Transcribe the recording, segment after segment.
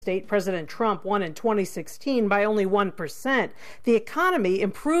State President Trump won in 2016 by only 1%. The economy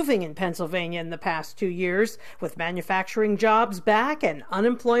improving in Pennsylvania in the past 2 years, with manufacturing jobs back and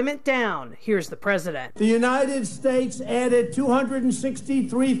unemployment down. Here's the president. The United States added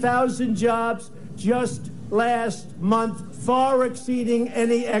 263,000 jobs just last month, far exceeding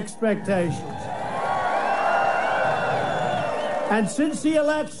any expectations. And since the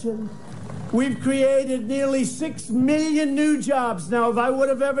election, we've created nearly 6 million new jobs. Now, if I would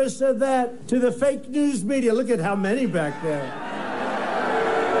have ever said that to the fake news media, look at how many back there.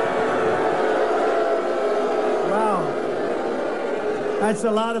 Wow. That's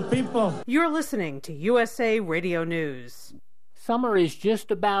a lot of people. You're listening to USA Radio News. Summer is just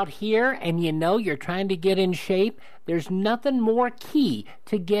about here, and you know you're trying to get in shape. There's nothing more key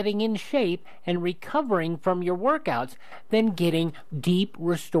to getting in shape and recovering from your workouts than getting deep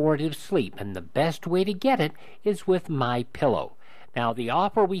restorative sleep. And the best way to get it is with MyPillow. Now, the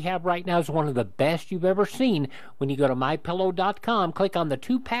offer we have right now is one of the best you've ever seen. When you go to MyPillow.com, click on the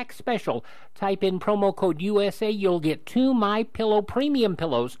 2-pack special, type in promo code USA, you'll get 2 MyPillow premium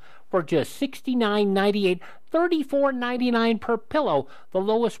pillows for just $69.98, $34.99 per pillow, the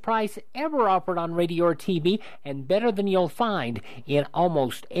lowest price ever offered on radio or TV, and better than you'll find in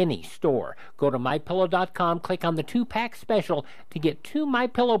almost any store. Go to MyPillow.com, click on the 2-pack special to get 2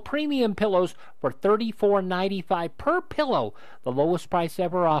 MyPillow premium pillows for $34.95 per pillow, the lowest price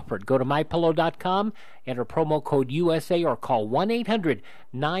ever offered. Go to MyPillow.com, enter promo code USA, or call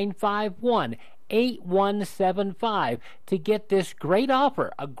 1-800-951-8175 to get this great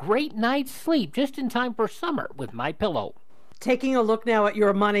offer, a great night's sleep just in time for summer with MyPillow. Taking a look now at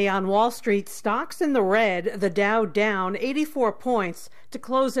your money on Wall Street, stocks in the red, the Dow down 84 points to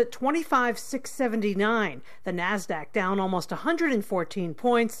close at 25,679. The Nasdaq down almost 114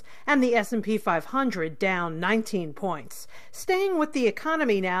 points, and the S&P 500 down 19 points. Staying with the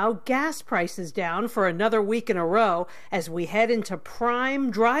economy now, gas prices down for another week in a row as we head into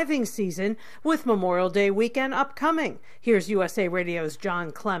prime driving season with Memorial Day weekend upcoming. Here's USA Radio's John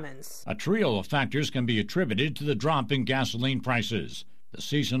Clemens. A trio of factors can be attributed to the drop in gasoline prices. The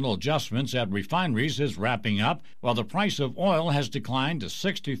seasonal adjustments at refineries is wrapping up, while the price of oil has declined to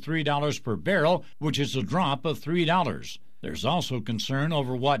 $63 per barrel, which is a drop of $3. There's also concern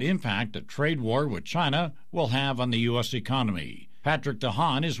over what impact a trade war with China will have on the U.S. economy. Patrick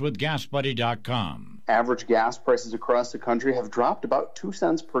DeHaan is with GasBuddy.com. Average gas prices across the country have dropped about 2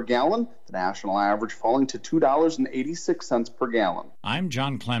 cents per gallon, the national average falling to $2.86 per gallon. I'm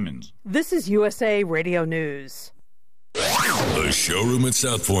John Clemens. This is USA Radio News. The showroom at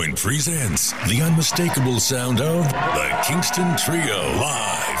South Point presents the unmistakable sound of the Kingston Trio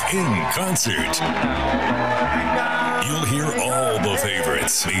live in concert. You'll hear all the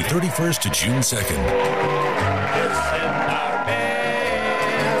favorites May 31st to June 2nd.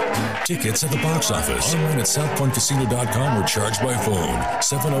 Tickets at the box office, online at southpointcasino.com or charged by phone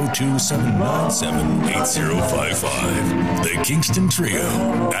 702-797-8055. The Kingston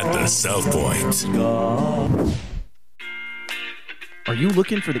Trio at the South Point. Are you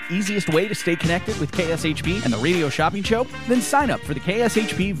looking for the easiest way to stay connected with KSHP and the Radio Shopping Show? Then sign up for the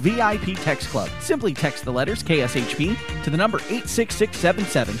KSHP VIP Text Club. Simply text the letters KSHP to the number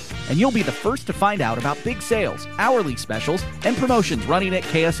 86677, and you'll be the first to find out about big sales, hourly specials, and promotions running at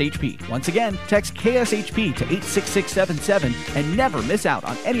KSHP. Once again, text KSHP to 86677 and never miss out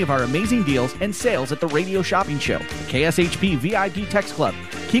on any of our amazing deals and sales at the Radio Shopping Show. The KSHP VIP Text Club,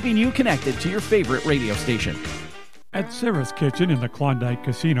 keeping you connected to your favorite radio station. At Sarah's Kitchen in the Klondike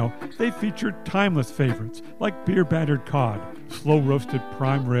Casino, they featured timeless favorites like beer-battered cod, slow-roasted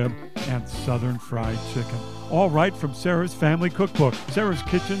prime rib, and southern fried chicken. All right from Sarah's family cookbook. Sarah's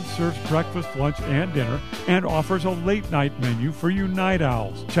Kitchen serves breakfast, lunch, and dinner and offers a late-night menu for you night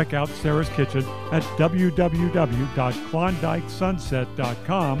owls. Check out Sarah's Kitchen at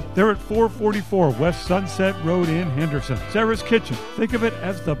www.klondikesunset.com. They're at 444 West Sunset Road in Henderson. Sarah's Kitchen. Think of it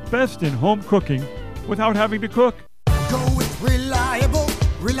as the best in home cooking without having to cook. Go with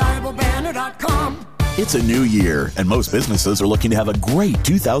ReliableBanner.com. It's a new year, and most businesses are looking to have a great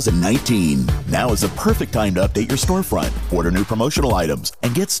 2019. Now is the perfect time to update your storefront, order new promotional items,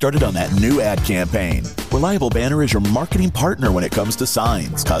 and get started on that new ad campaign. Reliable Banner is your marketing partner when it comes to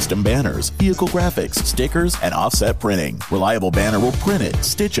signs, custom banners, vehicle graphics, stickers, and offset printing. Reliable Banner will print it,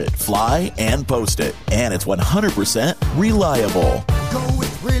 stitch it, fly, and post it. And it's 100% reliable. Go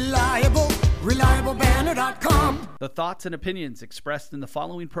with ReliableBanner.com. The thoughts and opinions expressed in the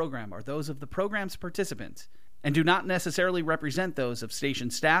following program are those of the program's participants and do not necessarily represent those of station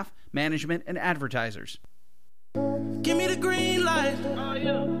staff, management, and advertisers. Give me the green light,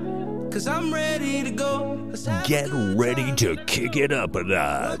 'cause 'cause I'm ready to go. Get ready to kick it up a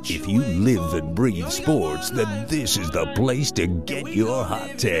notch. If you live and breathe sports, then this is the place to get your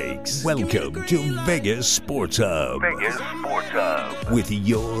hot takes. Welcome to Vegas Sports Hub. Vegas Sports Hub. With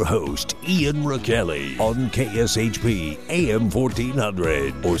your host, Ian Rakelli, on KSHP AM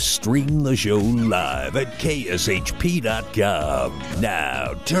 1400. Or stream the show live at KSHP.com.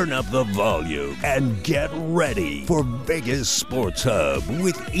 Now, turn up the volume and get ready for Vegas Sports Hub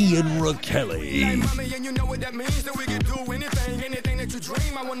with Ian Rakelli. And you know what that means, that we can do anything that you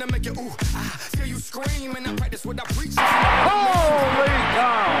dream. I wanna make you ooh, hear you scream, and I practice what I preach. Holy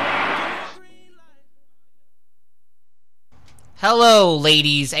cow! Hello,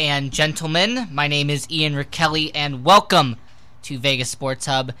 ladies and gentlemen. My name is Ian Rakelli, and welcome to Vegas Sports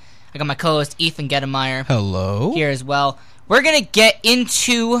Hub. I got my co-host Ethan Gettemeyer. Hello. Here as well. We're gonna get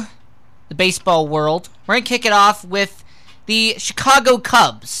into the baseball world. We're gonna kick it off with the Chicago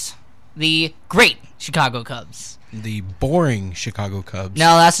Cubs. The great Chicago Cubs. The boring Chicago Cubs.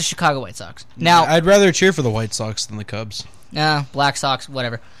 No, that's the Chicago White Sox. Now, I'd rather cheer for the White Sox than the Cubs. Black Sox,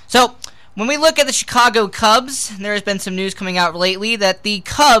 whatever. So, when we look at the Chicago Cubs, there has been some news coming out lately that the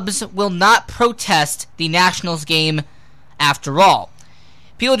Cubs will not protest the Nationals game after all.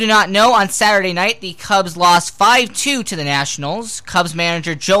 People do not know, on Saturday night, the Cubs lost 5-2 to the Nationals. Cubs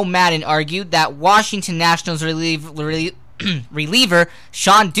manager Joe Maddon argued that Washington Nationals reliever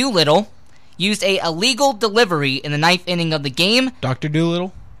Sean Doolittle used a illegal delivery in the ninth inning of the game. Dr.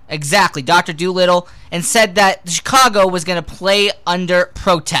 Doolittle? Exactly, Dr. Doolittle, and said that Chicago was going to play under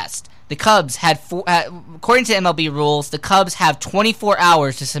protest. The Cubs had, according to MLB rules, the Cubs have 24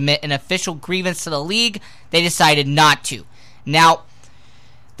 hours to submit an official grievance to the league. They decided not to. Now,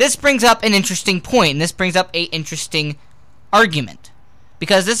 this brings up an interesting point, and this brings up an interesting argument.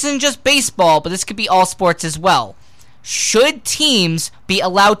 Because this isn't just baseball, but this could be all sports as well. Should teams be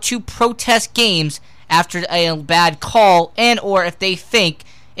allowed to protest games after a bad call and or if they think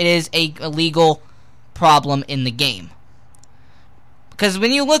it is a illegal problem in the game? Because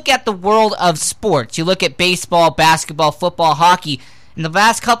when you look at the world of sports, you look at baseball, basketball, football, hockey, in the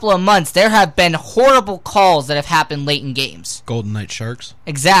last couple of months, there have been horrible calls that have happened late in games. Golden Knight Sharks.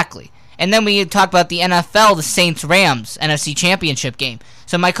 Exactly. And then we talk about the NFL, the Saints-Rams NFC Championship game.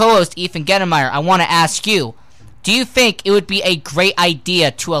 So my co-host, Ethan Gettemeyer, I want to ask you, do you think it would be a great idea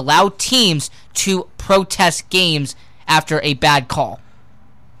to allow teams to protest games after a bad call?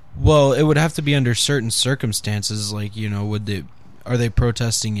 Well, it would have to be under certain circumstances, like, you know, are they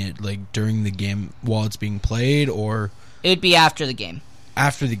protesting it like during the game while it's being played, or it would be after the game?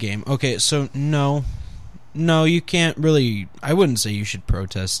 After the game. Okay, so no, you can't really. I wouldn't say you should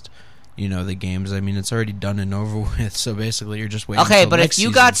protest, you know, the games. I mean, it's already done and over with, so basically you're just waiting. Okay, but if you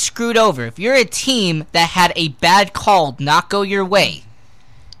season. got screwed over, if you're a team that had a bad call not go your way,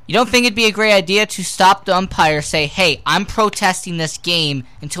 you don't think it'd be a great idea to stop the umpire, say, hey, I'm protesting this game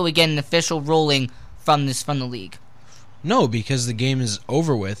until we get an official ruling from the league? No, because the game is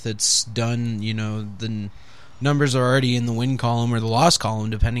over with. It's done, you know, the numbers are already in the win column or the loss column,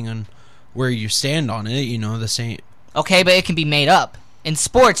 depending on where you stand on it, you know, the same. Okay, but it can be made up. In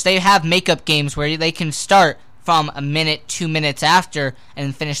sports, they have makeup games where they can start from a minute, 2 minutes after,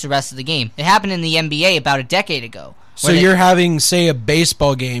 and finish the rest of the game. It happened in the NBA about a decade ago. So you're having, say, a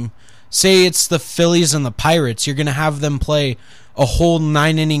baseball game. Say it's the Phillies and the Pirates. You're going to have them play a whole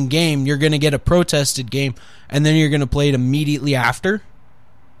 9-inning game. You're going to get a protested game, and then you're going to play it immediately after?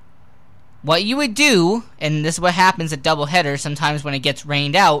 What you would do, and this is what happens at doubleheaders sometimes when it gets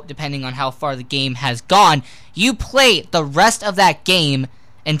rained out, depending on how far the game has gone, you play the rest of that game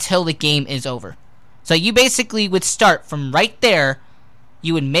until the game is over. So you basically would start from right there.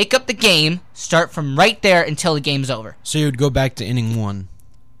 You would make up the game, start from right there until the game's over. So you would go back to inning 1.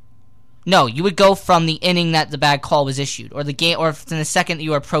 No, you would go from the inning that the bad call was issued, or the game, or if it's in the second that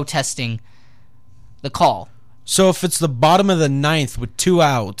you are protesting the call. So if it's the bottom of the 9th with 2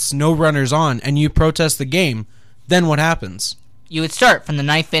 outs, no runners on, and you protest the game, then what happens? You would start from the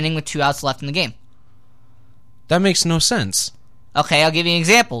 9th inning with 2 outs left in the game. That makes no sense. Okay, I'll give you an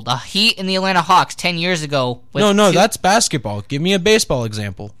example. The Heat and the Atlanta Hawks 10 years ago. No, that's basketball. Give me a baseball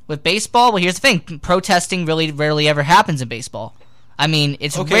example. With baseball, well, here's the thing. Protesting really rarely ever happens in baseball. I mean,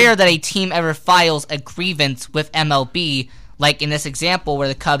 it's rare that a team ever files a grievance with MLB, like in this example where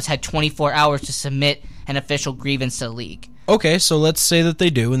the Cubs had 24 hours to submit an official grievance to the league. Okay, so let's say that they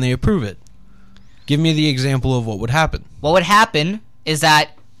do and they approve it. Give me the example of what would happen. What would happen is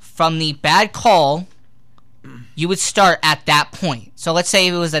that from the bad call, you would start at that point. So let's say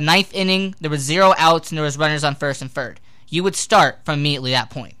it was the 9th inning, there was 0 outs, and there was runners on first and third. You would start from immediately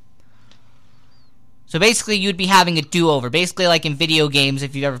that point. So basically, you'd be having a do-over. Basically, like in video games,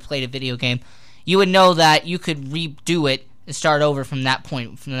 if you've ever played a video game, you would know that you could redo it and start over from that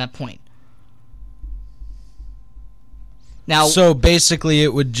point. Now, so basically,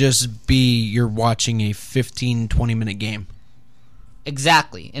 it would just be you're watching a 15, 20-minute game.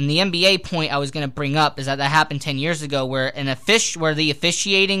 Exactly. And the NBA point I was going to bring up is that happened 10 years ago where the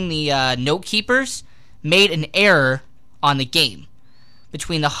officiating, the note keepers, made an error on the game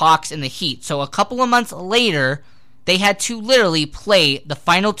between the Hawks and the Heat. So a couple of months later, they had to literally play the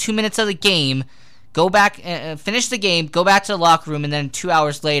final 2 minutes of the game, go back, finish the game, go back to the locker room, and then 2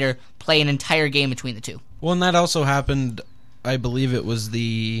 hours later, play an entire game between the two. Well, and that also happened, I believe it was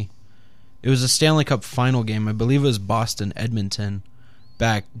a Stanley Cup final game. I believe it was Boston-Edmonton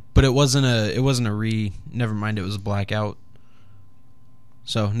back, but it wasn't a never mind, it was a blackout.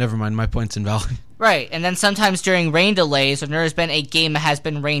 So, never mind, my point's invalid. Right, and then sometimes during rain delays, when there has been a game that has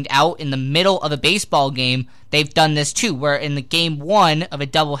been rained out in the middle of a baseball game, they've done this too, where in the game 1 of a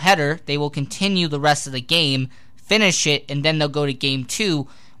doubleheader, they will continue the rest of the game, finish it, and then they'll go to game 2,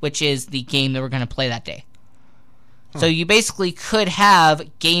 which is the game that we're going to play that day. So you basically could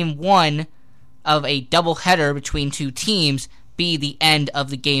have game 1 of a doubleheader between two teams be the end of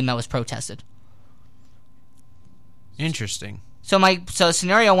the game that was protested. Interesting. So the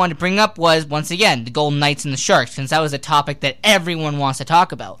scenario I wanted to bring up was, once again, the Golden Knights and the Sharks, since that was a topic that everyone wants to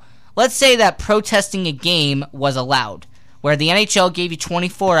talk about. Let's say that protesting a game was allowed, where the NHL gave you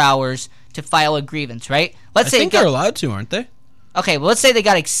 24 hours to file a grievance, right? I think they're allowed to, aren't they? Okay, well, let's say they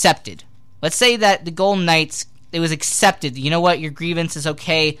got accepted. Let's say that the Golden Knights, it was accepted. You know what? Your grievance is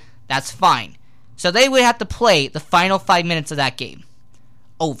okay. That's fine. So they would have to play the final 5 minutes of that game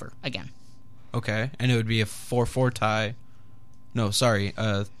over again. Okay, and it would be a 4-4 tie. No, sorry,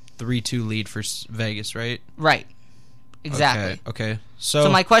 a 3-2 lead for Vegas, right? Right. Exactly. Okay. So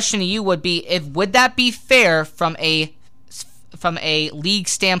my question to you would be: would that be fair from a league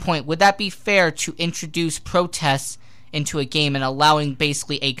standpoint? Would that be fair to introduce protests into a game and allowing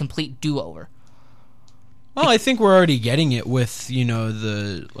basically a complete do-over? Well, I think we're already getting it with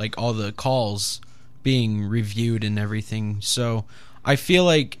all the calls being reviewed and everything. So I feel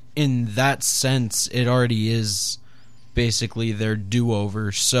like in that sense, it already is basically their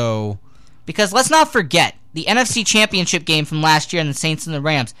do-over. So, because let's not forget the NFC Championship game from last year and the Saints and the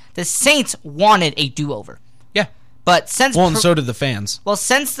Rams. The Saints wanted a do-over. Yeah, but and so did the fans. Well,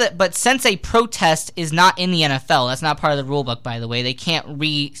 since a protest is not in the NFL, that's not part of the rule book, by the way. They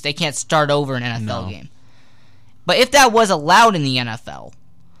can't start over an NFL game. But if that was allowed in the NFL,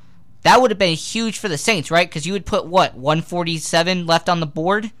 that would have been huge for the Saints, right? Because you would put 147 left on the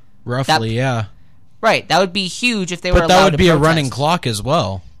board, roughly, yeah. Right, that would be huge if they were allowed to But that would be protest. a running clock as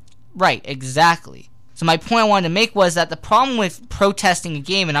well. Right, exactly. So my point I wanted to make was that the problem with protesting a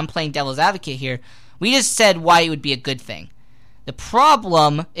game, and I'm playing devil's advocate here, we just said why it would be a good thing. The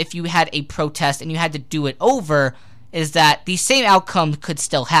problem, if you had a protest and you had to do it over, is that the same outcome could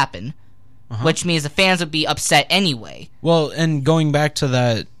still happen, which means the fans would be upset anyway. Well, and going back to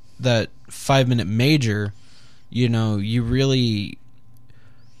that 5-minute major, you really...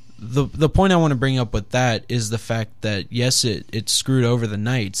 The point I want to bring up with that is the fact that, yes, it screwed over the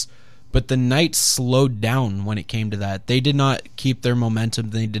Knights, but the Knights slowed down when it came to that. They did not keep their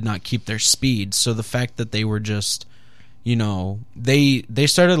momentum. They did not keep their speed. So the fact that they were just, they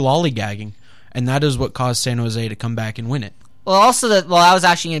started lollygagging, and that is what caused San Jose to come back and win it. Well, that was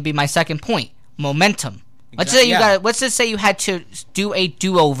actually going to be my second point. Momentum. Exactly. Let's just say you had to do a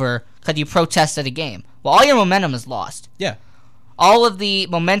do-over because you protested a game. Well, all your momentum is lost. Yeah. All of the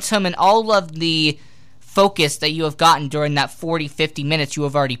momentum and all of the focus that you have gotten during that 40, 50 minutes you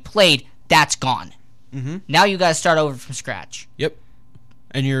have already played, that's gone. Mm-hmm. Now you got to start over from scratch. Yep.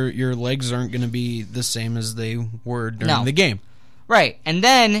 And your legs aren't going to be the same as they were during the game. Right. And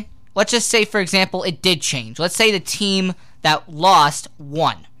then, let's just say, for example, it did change. Let's say the team that lost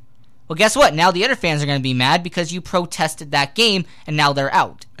won. Well, guess what? Now the other fans are going to be mad because you protested that game, and now they're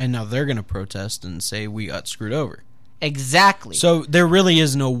out. And now they're going to protest and say we got screwed over. Exactly. So there really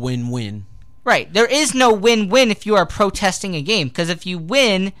is no win-win. Right. There is no win-win if you are protesting a game, because if you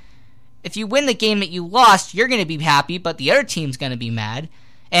win the game that you lost, you're going to be happy, but the other team's going to be mad.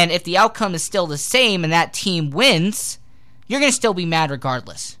 And if the outcome is still the same and that team wins, you're going to still be mad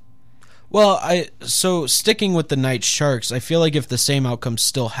regardless. Well, so sticking with the Knights Sharks, I feel like if the same outcome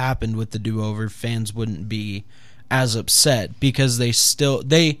still happened with the do-over, fans wouldn't be as upset because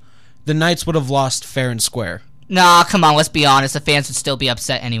the Knights would have lost fair and square. Nah, come on, let's be honest. The fans would still be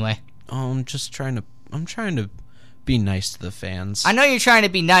upset anyway. Oh, I'm trying to be nice to the fans. I know you're trying to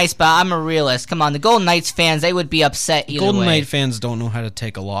be nice, but I'm a realist. Come on, the Golden Knights fans, they would be upset either way. Golden Knight fans don't know how to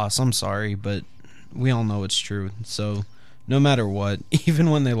take a loss. I'm sorry, but We all know it's true. So no matter what,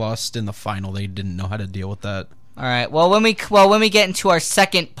 even when they lost in the final, they didn't know how to deal with that. All right. Well, when we get into our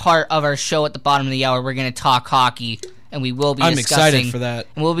second part of our show at the bottom of the hour, we're going to talk hockey, and we will be I'm discussing, excited for that.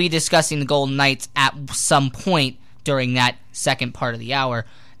 And we'll be discussing the Golden Knights at some point during that second part of the hour.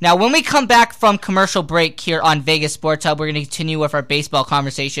 Now, when we come back from commercial break here on Vegas Sports Hub, we're going to continue with our baseball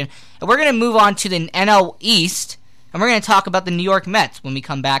conversation, and we're going to move on to the NL East, and we're going to talk about the New York Mets when we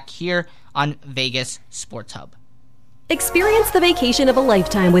come back here on Vegas Sports Hub. Experience the vacation of a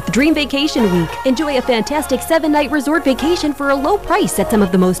lifetime with Dream Vacation Week. Enjoy a fantastic 7-night resort vacation for a low price at some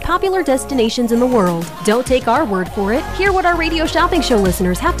of the most popular destinations in the world. Don't take our word for it. Hear what our radio shopping show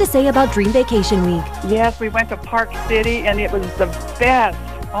listeners have to say about Dream Vacation Week. Yes, we went to Park City, and it was the best.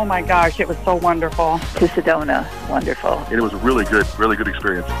 Oh my gosh, it was so wonderful. To Sedona, wonderful. It was a really good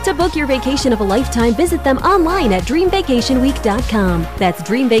experience. To book your vacation of a lifetime, visit them online at dreamvacationweek.com. That's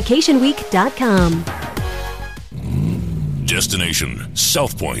dreamvacationweek.com. Destination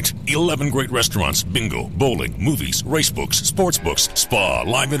South Point. 11 great restaurants, bingo, bowling, movies, race books, sports books, spa,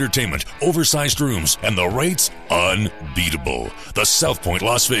 live entertainment, oversized rooms, and the rates unbeatable. The South Point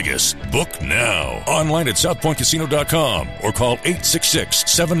Las Vegas. Book now. Online at southpointcasino.com or call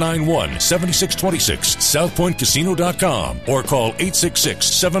 866-791-7626. southpointcasino.com or call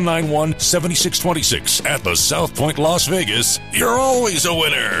 866-791-7626. At the South Point Las Vegas, you're always a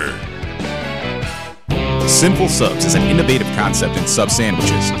winner. Simple Subs is an innovative concept in sub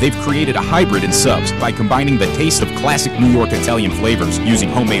sandwiches. They've created a hybrid in subs by combining the taste of classic New York Italian flavors using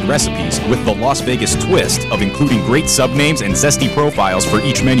homemade recipes with the Las Vegas twist of including great sub names and zesty profiles for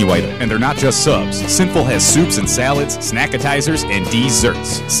each menu item. And they're not just subs. Simple has soups and salads, snackatizers, and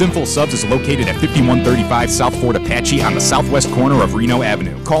desserts. Simple Subs is located at 5135 South Fort Apache on the southwest corner of Reno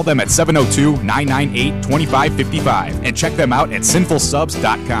Avenue. Call them at 702-998-2555 and check them out at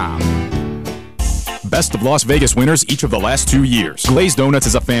sinfulsubs.com. Best of Las Vegas winners each of the last 2 years. Glazed Donuts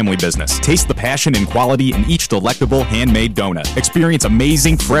is a family business. Taste the passion and quality in each delectable handmade donut. Experience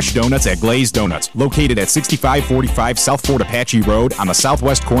amazing fresh donuts at Glazed Donuts, located at 6545 South Fort Apache Road on the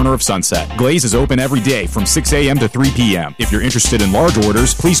southwest corner of Sunset. Glaze is open every day from 6 a.m. to 3 p.m. If you're interested in large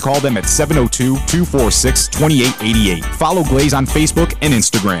orders, please call them at 702-246-2888. Follow Glaze on Facebook and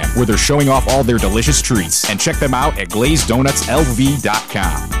Instagram, where they're showing off all their delicious treats. And check them out at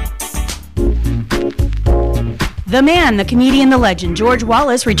glazedonutslv.com. The man, the comedian, the legend, George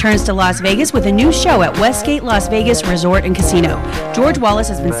Wallace returns to Las Vegas with a new show at Westgate Las Vegas Resort and Casino. George Wallace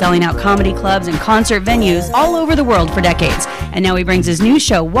has been selling out comedy clubs and concert venues all over the world for decades. And now he brings his new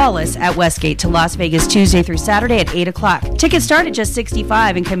show, Wallace at Westgate, to Las Vegas Tuesday through Saturday at 8 o'clock. Tickets start at just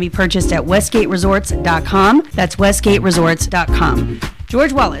 $65 and can be purchased at westgateresorts.com. That's westgateresorts.com.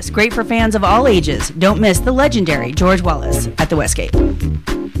 George Wallace, great for fans of all ages. Don't miss the legendary George Wallace at the Westgate.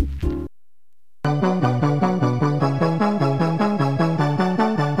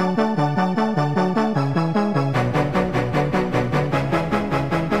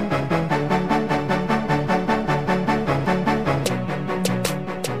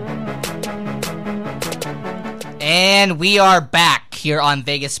 And we are back here on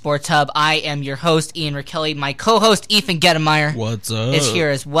Vegas Sports Hub. I am your host, Ian Rakelli. My co-host, Ethan Gettemeyer, is here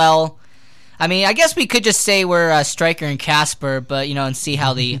as well. I mean, I guess we could just say we're Stryker and Casper, but, and see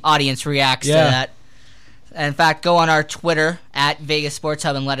how the audience reacts to that. In fact, go on our Twitter at Vegas Sports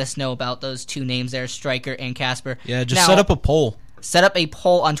Hub and let us know about those two names there, Stryker and Casper. Yeah, just set up a poll. Set up a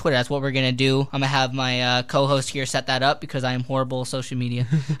poll on Twitter. That's what we're going to do. I'm going to have my co-host here set that up because I am horrible at social media.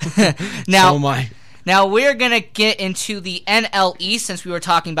 Now, so am I. Now, we're going to get into the NL East since we were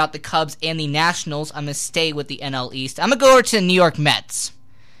talking about the Cubs and the Nationals. I'm going to stay with the NL East. I'm going to go over to the New York Mets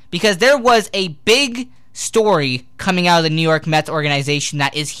because there was a big story coming out of the New York Mets organization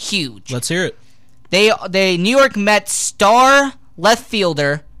that is huge. Let's hear it. The New York Mets star left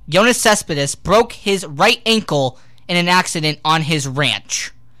fielder, Yoenis Cespedes, broke his right ankle in an accident on his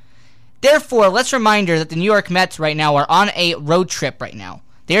ranch. Therefore, let's remind her that the New York Mets right now are on a road trip right now.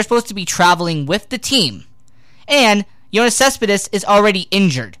 They're supposed to be traveling with the team. And Yoenis Cespedes is already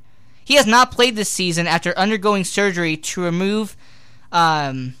injured. He has not played this season after undergoing surgery to remove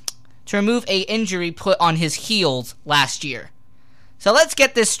a injury put on his heels last year. So let's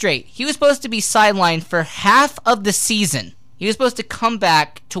get this straight. He was supposed to be sidelined for half of the season. He was supposed to come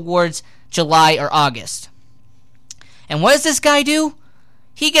back towards July or August. And what does this guy do?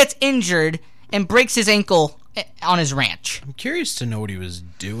 He gets injured and breaks his ankle on his ranch. I'm curious to know what he was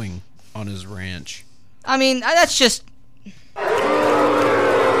doing on his ranch. I mean, that's just... Like,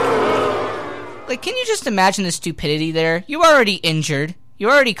 can you just imagine the stupidity there? You're already injured.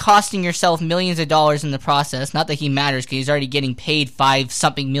 You're already costing yourself millions of dollars in the process. Not that he matters, because he's already getting paid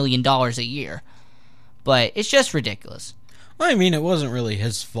 $5-something million a year. But it's just ridiculous. Well, I mean, it wasn't really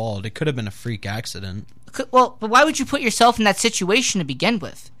his fault. It could have been a freak accident. Well, but why would you put yourself in that situation to begin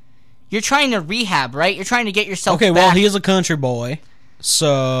with? You're trying to rehab, right? You're trying to get yourself Okay, back. well, he is a country boy,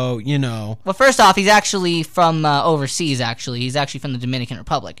 so, you know. Well, first off, he's actually from overseas, actually. He's actually from the Dominican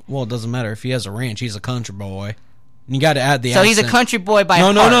Republic. Well, it doesn't matter. If he has a ranch, he's a country boy. And you got to add the So accent. he's a country boy by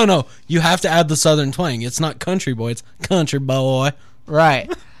heart. No. You have to add the southern twang. It's not country boy, it's country boy. Right.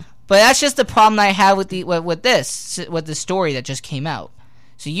 But that's just the problem I have with the story that just came out.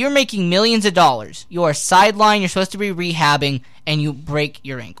 So you're making millions of dollars. You are sidelined, you're supposed to be rehabbing, and you break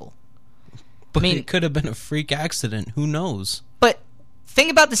your ankle. But it could have been a freak accident. Who knows? But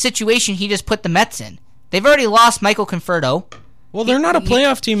think about the situation he just put the Mets in. They've already lost Michael Conforto. Well, they're not a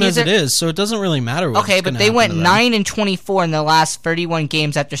playoff team as it is, so it doesn't really matter what. Okay, but they went 9-24 in the last 31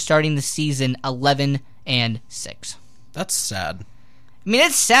 games after starting the season 11-6. That's sad. I mean,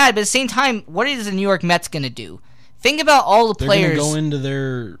 it's sad, but at the same time, what is the New York Mets going to do? Think about all the players. They're going to go into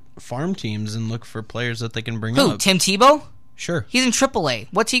their farm teams and look for players that they can bring up. Who, Tim Tebow? Sure. He's in AAA.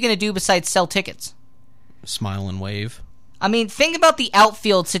 What's he going to do besides sell tickets? Smile and wave. I mean, think about the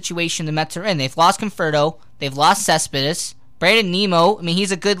outfield situation the Mets are in. They've lost Conforto. They've lost Cespedes. Brandon Nimmo, I mean,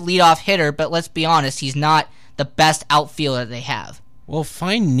 he's a good leadoff hitter, but let's be honest, he's not the best outfielder they have. Well,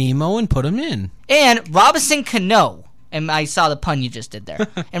 find Nimmo and put him in. And Robinson Cano, and I saw the pun you just did there.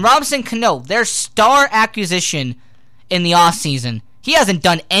 And Robinson Cano, their star acquisition in the offseason, he hasn't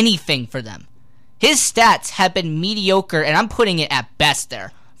done anything for them. His stats have been mediocre, and I'm putting it at best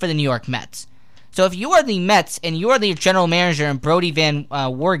there for the New York Mets. So if you are the Mets and you are the general manager and Brody Van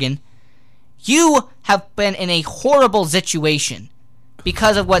Worgen, you have been in a horrible situation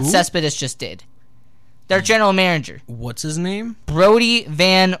because of what Cespedes just did. Their general manager. What's his name? Brody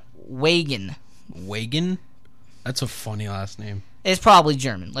Van Wagen. Wagen? That's a funny last name. It's probably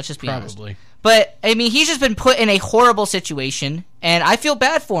German. Let's just be honest. Probably. But, I mean, he's just been put in a horrible situation, and I feel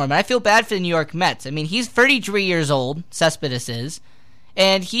bad for him. I feel bad for the New York Mets. I mean, he's 33 years old, Cespedes is,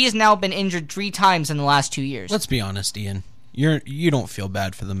 and he has now been injured 3 times in the last 2 years. Let's be honest, Ian. You don't feel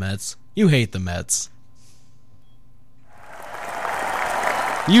bad for the Mets. You hate the Mets.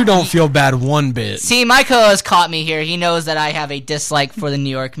 You don't feel bad one bit. See, my co-host caught me here. He knows that I have a dislike for the New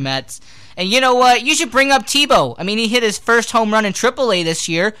York Mets. And you know what? You should bring up Tebow. I mean, he hit his first home run in AAA this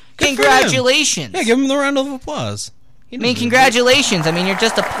year. Congratulations. Yeah, give him the round of applause. I mean, congratulations. I mean, you're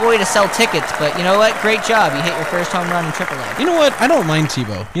just a ploy to sell tickets, but you know what? Great job. You hit your first home run in AAA. You know what? I don't mind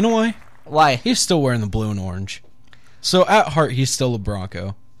Tebow. You know why? Why? He's still wearing the blue and orange. So at heart, he's still a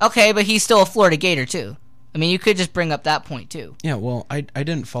Bronco. Okay, but he's still a Florida Gator, too. I mean, you could just bring up that point, too. Yeah, well, I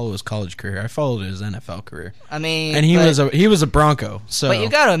didn't follow his college career. I followed his NFL career. I mean... And he was a Bronco, so... But you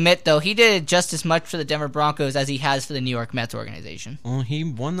got to admit, though, he did just as much for the Denver Broncos as he has for the New York Mets organization. Well, he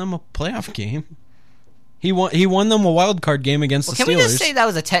won them a playoff game. He won them a wild card game against the Steelers. Can we just say that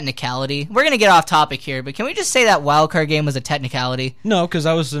was a technicality? We're going to get off topic here, but can we just say that wild card game was a technicality? No, because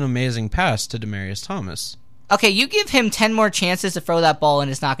that was an amazing pass to Demaryius Thomas. Okay, you give him 10 more chances to throw that ball,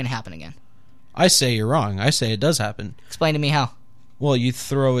 and it's not going to happen again. I say you're wrong. I say it does happen. Explain to me how. Well, you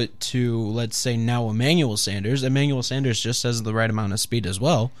throw it to, let's say, now Emmanuel Sanders. Emmanuel Sanders just has the right amount of speed as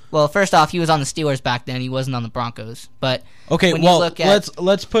well. Well, first off, he was on the Steelers back then. He wasn't on the Broncos. But okay, when well, you look at...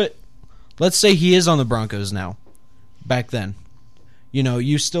 let's say he is on the Broncos now. Back then,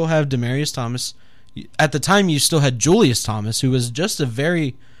 you still have Demaryius Thomas. At the time, you still had Julius Thomas, who was just a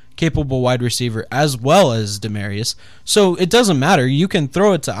very capable wide receiver as well as Demaryius. So it doesn't matter. You can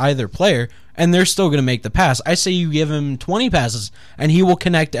throw it to either player, and they're still going to make the pass. I say you give him 20 passes, and he will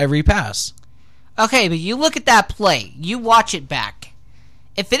connect every pass. Okay, but you look at that play. You watch it back.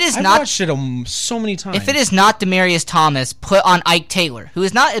 If it is I've watched it so many times. If it is not Demaryius Thomas, put on Ike Taylor, who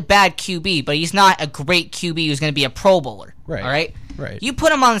is not a bad QB, but he's not a great QB who's going to be a Pro Bowler. Right. All right? Right. You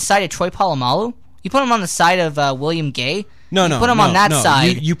put him on the side of Troy Polamalu. You put him on the side of William Gay. No. Put him on that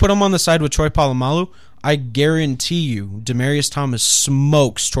side. You put him on the side with Troy Polamalu. I guarantee you, Demaryius Thomas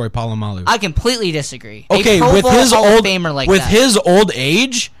smokes Troy Polamalu. I completely disagree. Okay, with his old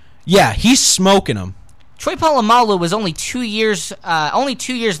age, yeah, he's smoking him. Troy Polamalu was only 2 years. Only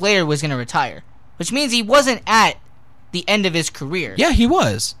 2 years later was going to retire, which means he wasn't at the end of his career. Yeah, he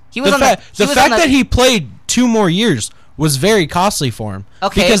was. He was the fact that he played 2 more years was very costly for him.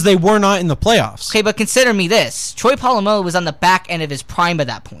 Okay. Because they were not in the playoffs. Okay, but consider me this. Troy Polamalu was on the back end of his prime at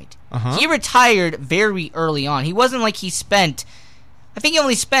that point. Uh-huh. He retired very early on. He wasn't like he spent... I think he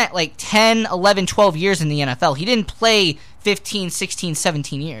only spent like 10, 11, 12 years in the NFL. He didn't play 15, 16,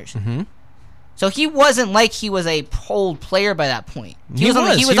 17 years. Mm-hmm. So he wasn't like he was a old player by that point. He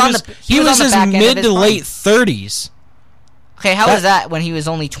was his mid to late 30s. Okay, how was that when he was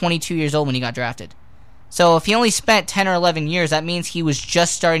only 22 years old when he got drafted? So if he only spent 10 or 11 years, that means he was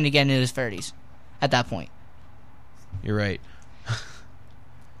just starting to get into his 30s at that point. You're right.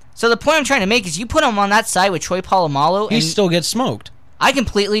 So the point I'm trying to make is you put him on that side with Troy Polamalu, He still gets smoked. I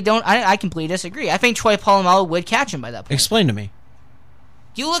completely disagree. I think Troy Polamalu would catch him by that point. Explain to me.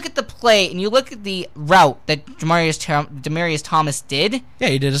 You look at the play and you look at the route that Demaryius Thomas did. Yeah,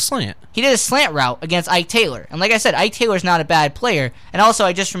 he did a slant. He did a slant route against Ike Taylor. And like I said, Ike Taylor's not a bad player. And also,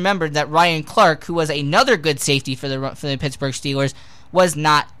 I just remembered that Ryan Clark, who was another good safety for the Pittsburgh Steelers, was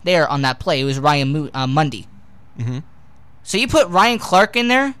not there on that play. It was Ryan Mundy. Mm-hmm. So you put Ryan Clark in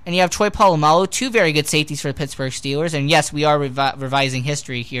there, and you have Troy Polamalu, two very good safeties for the Pittsburgh Steelers. And yes, we are revising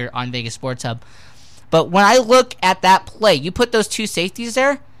history here on Vegas Sports Hub. But when I look at that play, you put those two safeties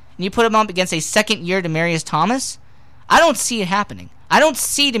there, and you put them up against a second-year Demaryius Thomas, I don't see it happening. I don't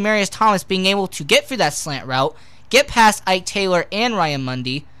see Demaryius Thomas being able to get through that slant route, get past Ike Taylor and Ryan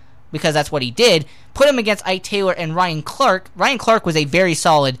Mundy, because that's what he did, put him against Ike Taylor and Ryan Clark. Ryan Clark was a very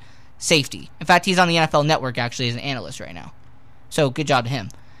solid safety. In fact, he's on the NFL Network, actually, as an analyst right now. So, good job to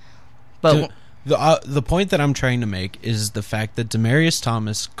him. But The point that I'm trying to make is the fact that Demaryius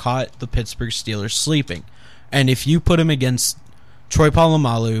Thomas caught the Pittsburgh Steelers sleeping. And if you put him against Troy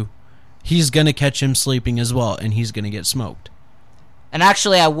Polamalu, he's going to catch him sleeping as well, and he's going to get smoked. And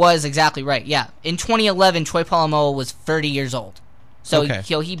actually, I was exactly right. Yeah. In 2011, Troy Polamalu was 30 years old. So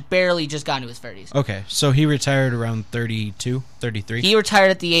he barely just got into his 30s. Okay, so he retired around 32, 33? He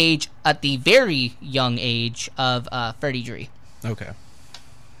retired at the very young age of 33. Okay.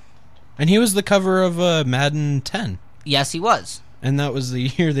 And he was the cover of Madden 10. Yes, he was. And that was the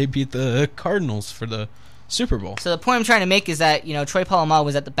year they beat the Cardinals for the Super Bowl. So the point I'm trying to make is that, Troy Polamalu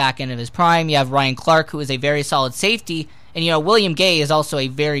was at the back end of his prime. You have Ryan Clark, who is a very solid safety. And, William Gay is also a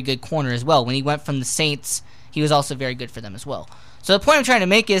very good corner as well. When he went from the Saints, he was also very good for them as well. So the point I'm trying to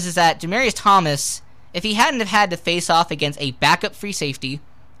make is that Demaryius Thomas, if he hadn't have had to face off against a backup free safety,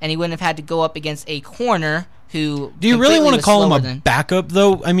 and he wouldn't have had to go up against a corner who... Do you really want to call him a backup,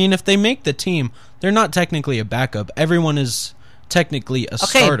 though? I mean, if they make the team, they're not technically a backup. Everyone is technically a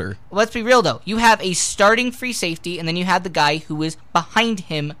starter. Let's be real, though. You have a starting free safety, and then you have the guy who is behind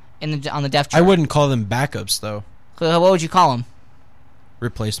him on the depth chart. I wouldn't call them backups, though. So what would you call them?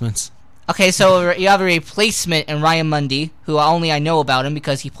 Replacements. Okay, so you have a replacement in Ryan Mundy, who I know about him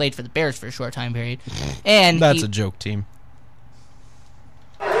because he played for the Bears for a short time period. And that's a joke team.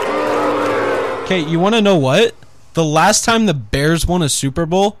 Okay, you want to know what? The last time the Bears won a Super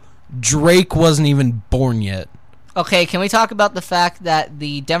Bowl, Drake wasn't even born yet. Okay, can we talk about the fact that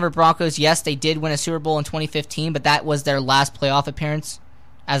the Denver Broncos, yes, they did win a Super Bowl in 2015, but that was their last playoff appearance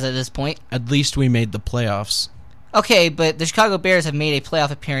as of this point? At least we made the playoffs. Okay, but the Chicago Bears have made a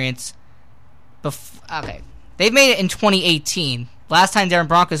playoff appearance. Okay, they've made it in 2018. Last time Denver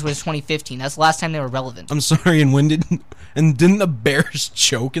Broncos was 2015. That's the last time they were relevant. I'm sorry, and didn't the Bears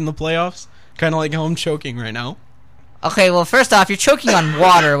choke in the playoffs? Kind of like how I'm choking right now. Okay, well, first off, you're choking on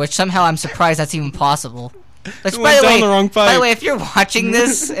water, which somehow I'm surprised that's even possible. Which, by the way, if you're watching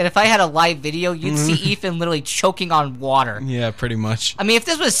this, and if I had a live video, you'd see Ethan literally choking on water. Yeah, pretty much. I mean, if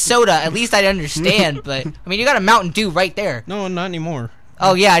this was soda, at least I'd understand, but, I mean, you got a Mountain Dew right there. No, not anymore.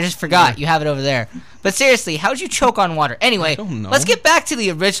 Oh, yeah, I just forgot. You have it over there. But seriously, how'd you choke on water? Anyway, let's get back to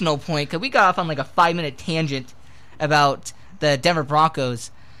the original point, because we got off on like a 5-minute tangent about the Denver Broncos.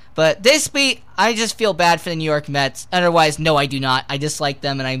 But this week, I just feel bad for the New York Mets. Otherwise, no, I do not. I dislike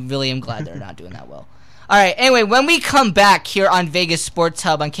them, and I really am glad they're not doing that well. All right, anyway, when we come back here on Vegas Sports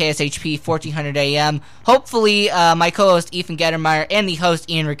Hub on KSHP 1400 AM, hopefully my co-host Ethan Gettermeyer and the host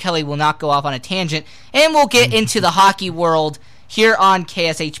Ian Rakelli will not go off on a tangent, and we'll get into the hockey world here on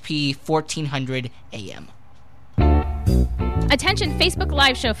KSHP 1400 AM. Attention Facebook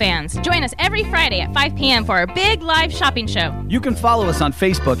Live Show fans. Join us every Friday at 5 p.m. for our big live shopping show. You can follow us on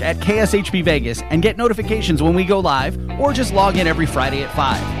Facebook at KSHP Vegas and get notifications when we go live, or just log in every Friday at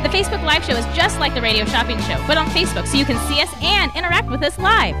 5. The Facebook Live Show is just like the radio shopping show, but on Facebook, so you can see us and interact with us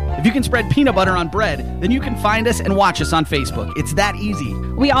live. If you can spread peanut butter on bread, then you can find us and watch us on Facebook. It's that easy.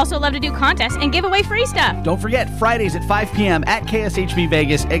 We also love to do contests and give away free stuff. Don't forget, Fridays at 5 p.m. at KSHP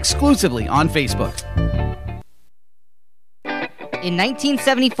Vegas, exclusively on Facebook. In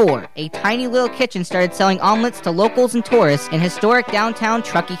 1974, a tiny little kitchen started selling omelets to locals and tourists in historic downtown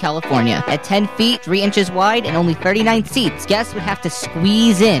Truckee, California. At 10 feet, 3 inches wide, and only 39 seats, guests would have to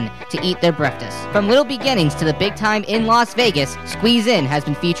squeeze in to eat their breakfast. From little beginnings to the big time in Las Vegas, Squeeze In has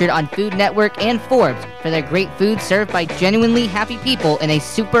been featured on Food Network and Forbes for their great food served by genuinely happy people in a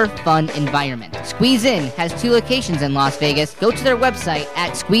super fun environment. Squeeze In has 2 locations in Las Vegas. Go to their website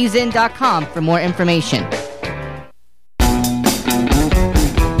at squeezein.com for more information.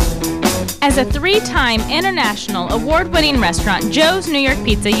 As a 3-time international award-winning restaurant, Joe's New York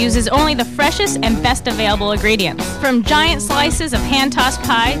Pizza uses only the freshest and best available ingredients. From giant slices of hand-tossed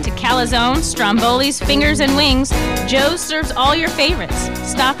pie to calzone, strombolis, fingers, and wings, Joe's serves all your favorites.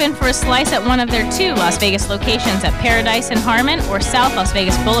 Stop in for a slice at one of their 2 Las Vegas locations at Paradise and Harmon or South Las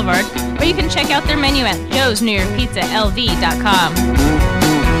Vegas Boulevard, or you can check out their menu at joesnewyorkpizzalv.com.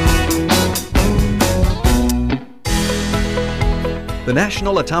 The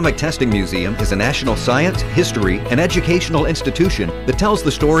National Atomic Testing Museum is a national science, history, and educational institution that tells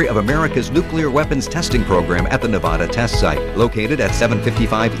the story of America's nuclear weapons testing program at the Nevada Test Site. Located at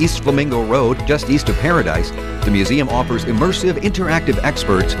 755 East Flamingo Road, just east of Paradise, the museum offers immersive, interactive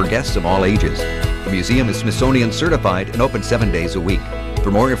experts for guests of all ages. The museum is Smithsonian certified and open 7 days a week.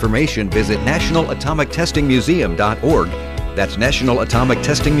 For more information, visit nationalatomictestingmuseum.org. That's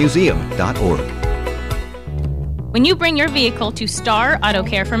nationalatomictestingmuseum.org. When you bring your vehicle to Star Auto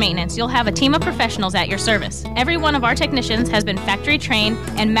Care for maintenance, you'll have a team of professionals at your service. Every one of our technicians has been factory trained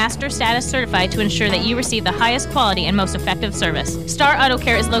and master status certified to ensure that you receive the highest quality and most effective service. Star Auto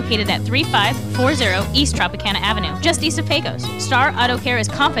Care is located at 3540 East Tropicana Avenue, just east of Pecos. Star Auto Care is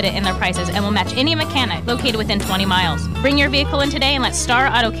confident in their prices and will match any mechanic located within 20 miles. Bring your vehicle in today and let Star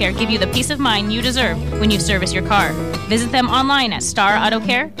Auto Care give you the peace of mind you deserve when you service your car. Visit them online at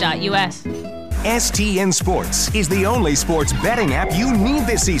starautocare.us. STN Sports is the only sports betting app you need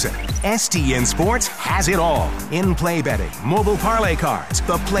this season. STN Sports has it all. In-play betting, mobile parlay cards,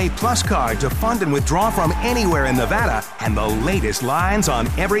 the Play Plus card to fund and withdraw from anywhere in Nevada, and the latest lines on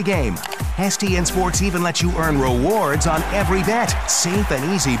every game. STN Sports even lets you earn rewards on every bet. Safe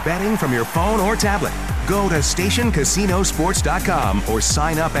and easy betting from your phone or tablet. Go to StationCasinoSports.com or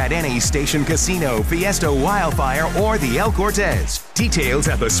sign up at any Station Casino, Fiesta Wildfire, or the El Cortez. Details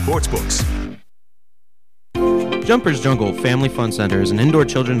at the sportsbooks. Jumpers Jungle Family Fun Center is an indoor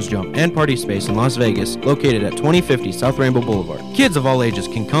children's jump and party space in Las Vegas located at 2050 South Rainbow Boulevard. Kids of all ages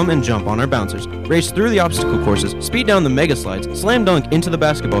can come and jump on our bouncers, race through the obstacle courses, speed down the mega slides, slam dunk into the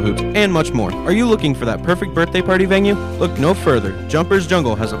basketball hoops, and much more. Are you looking for that perfect birthday party venue? Look no further. Jumpers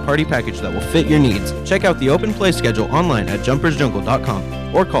Jungle has a party package that will fit your needs. Check out the open play schedule online at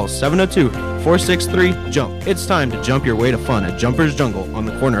jumpersjungle.com or call 702-463-JUMP. It's time to jump your way to fun at Jumpers Jungle on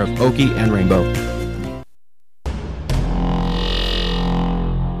the corner of Oakey and Rainbow.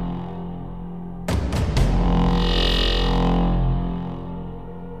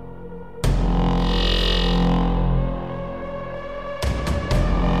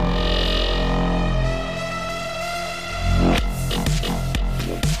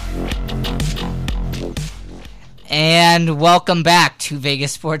 And welcome back to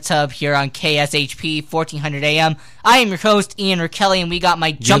Vegas Sports Hub here on KSHP 1400 AM. I am your host, Ian Rakelli, and we got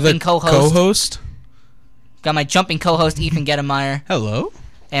my jumping co-host. Got my jumping co-host, Ethan Gettemeyer. Hello.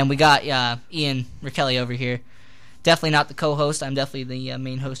 And we got Ian Rakelli over here. Definitely not the co-host. I'm definitely the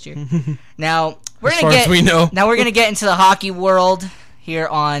main host here. Now we're gonna get into the hockey world here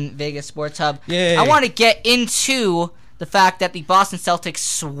on Vegas Sports Hub. Yay. I want to get into the fact that the Boston Celtics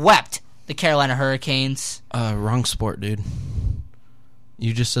swept the Carolina Hurricanes. Wrong sport, dude.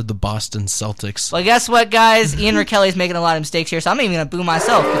 You just said the Boston Celtics. Well, guess what, guys? Ian Rakelli is making a lot of mistakes here, so I'm even going to boo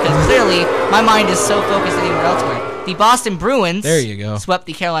myself because clearly my mind is so focused anywhere elsewhere. The Boston Bruins swept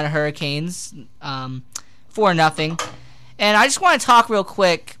the Carolina Hurricanes 4-0. And I just want to talk real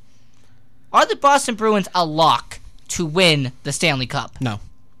quick. Are the Boston Bruins a lock to win the Stanley Cup? No.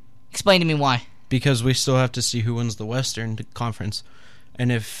 Explain to me why. Because we still have to see who wins the Western Conference. And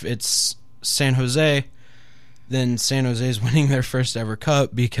if it's San Jose, then San Jose is winning their first ever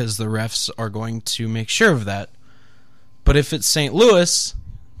cup because the refs are going to make sure of that. But if it's St. Louis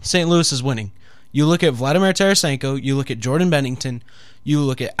is winning. You look at Vladimir Tarasenko, you look at Jordan Bennington, you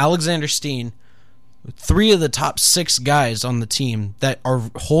look at Alexander Steen, 3 of the top 6 guys on the team that are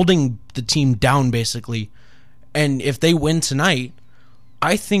holding the team down basically. And if they win tonight,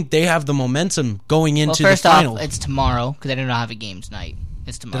 I think they have the momentum going into the final. First off, it's tomorrow because I do not have a game tonight.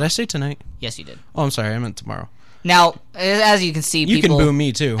 It's tomorrow. Did I say tonight? Yes, you did. Oh, I'm sorry. I meant tomorrow. Now, as you can see, you can boo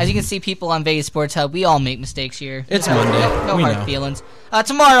me too. As you can see, people on Vegas Sports Hub, we all make mistakes here. It's Monday. No hard feelings.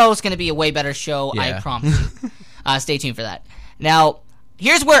 Tomorrow is going to be a way better show. Yeah. I promise you. Stay tuned for that. Now,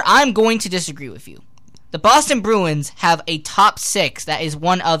 here's where I'm going to disagree with you. The Boston Bruins have a top 6 that is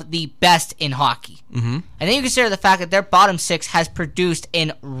one of the best in hockey. Mm-hmm. And then you consider the fact that their bottom 6 has produced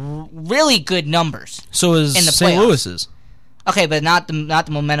in really good numbers. So is in the St. playoffs. Louis's. Okay, but not the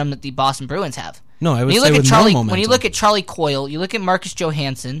momentum that the Boston Bruins have. No, I would say with no momentum. When you look at Charlie Coyle, you look at Marcus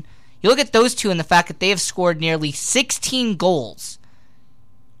Johansson, you look at those two and the fact that they have scored nearly 16 goals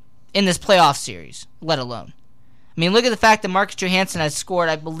in this playoff series, let alone. I mean, look at the fact that Marcus Johansson has scored,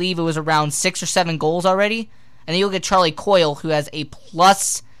 I believe it was around 6 or 7 goals already. And then you look at Charlie Coyle, who has a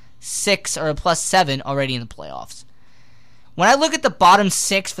 +6 or a +7 already in the playoffs. When I look at the bottom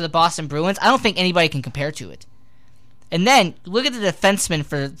 6 for the Boston Bruins, I don't think anybody can compare to it. And then, look at the defensemen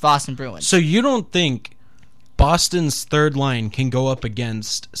for Boston Bruins. So you don't think Boston's third line can go up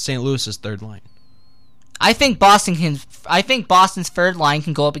against St. Louis's third line? I think Boston's third line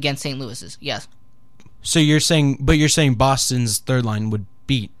can go up against St. Louis's, yes. So you're saying Boston's third line would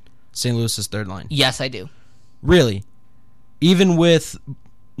beat St. Louis's third line? Yes, I do. Really? Even with,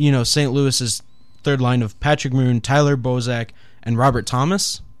 St. Louis's third line of Patrick Maroon, Tyler Bozak, and Robert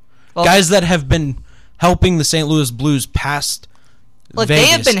Thomas? Well, guys that have been helping the St. Louis Blues past Vegas. They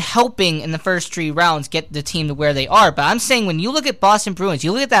have been helping in the first 3 rounds get the team to where they are, but I'm saying when you look at Boston Bruins,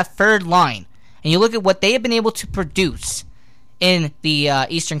 you look at that third line, and you look at what they have been able to produce in the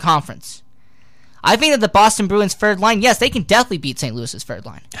Eastern Conference. I think that the Boston Bruins third line, yes, they can definitely beat St. Louis's third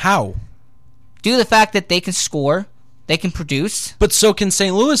line. How? Due to the fact that they can score, they can produce. But so can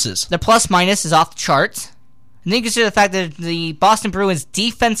St. Louis's. Their plus-minus is off the charts. And then you consider the fact that the Boston Bruins'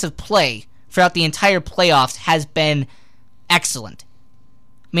 defensive play throughout the entire playoffs has been excellent.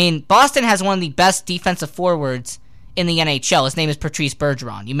 I mean, Boston has one of the best defensive forwards in the NHL. His name is Patrice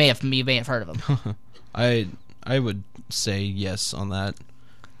Bergeron. You may have heard of him. I would say yes on that.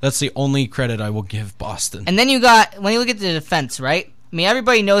 That's the only credit I will give Boston. And then when you look at the defense, right? I mean,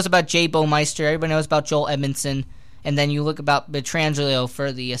 everybody knows about Jay Bowmeister. Everybody knows about Joel Edmondson. And then you look about Pietrangelo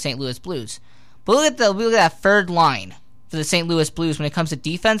for the St. Louis Blues. But look at that third line for the St. Louis Blues when it comes to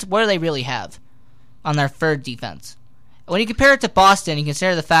defense. What do they really have on their third defense? When you compare it to Boston, you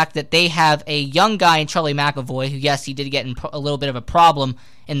consider the fact that they have a young guy in Charlie McAvoy, who, yes, he did get in a little bit of a problem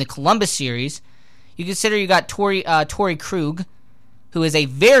in the Columbus series. You consider you got Torrey Krug, who is a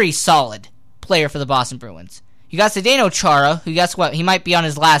very solid player for the Boston Bruins. You got Zdeno Chara, who, guess what? He might be on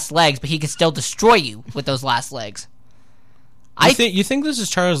his last legs, but he can still destroy you with those last legs. You think this is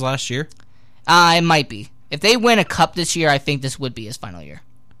Chara's last year? It might be. If they win a cup this year, I think this would be his final year.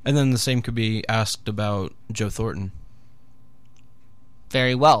 And then the same could be asked about Joe Thornton.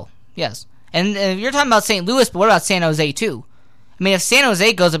 Very well, yes. And you're talking about St. Louis, but what about San Jose, too? I mean, if San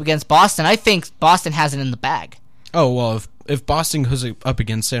Jose goes up against Boston, I think Boston has it in the bag. Oh, well, if Boston goes up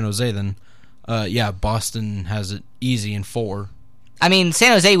against San Jose, then, Boston has it easy in 4. I mean,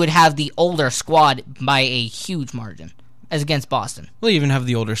 San Jose would have the older squad by a huge margin as against Boston. Well, they even have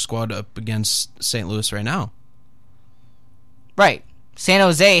the older squad up against St. Louis right now. Right. San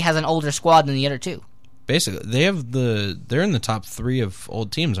Jose has an older squad than the other two. Basically, they're in the top 3 of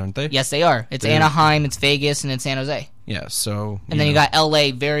old teams, aren't they? Yes, they are. It's Anaheim, it's Vegas, and it's San Jose. Yeah, so... And then you got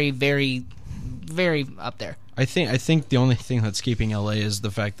LA very, very, very up there. I think the only thing that's keeping LA is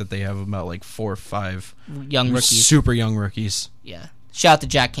the fact that they have about like 4 or 5 young rookies. Super young rookies. Yeah. Shout out to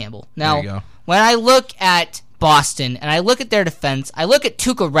Jack Campbell. Now, there you go. When I look at Boston and I look at their defense, I look at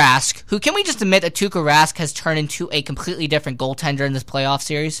Tuukka Rask, who, can we just admit that Tuukka Rask has turned into a completely different goaltender in this playoff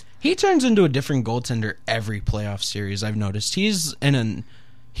series? He turns into a different goaltender every playoff series, I've noticed. He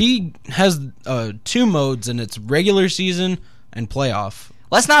has 2 modes, and it's regular season and playoff.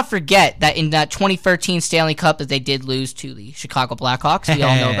 Let's not forget that in that 2013 Stanley Cup that they did lose to the Chicago Blackhawks, we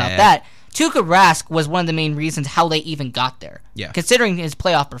all know about that, Tuukka Rask was one of the main reasons how they even got there, considering his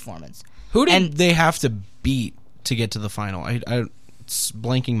playoff performance. Who did they have to beat to get to the final? It's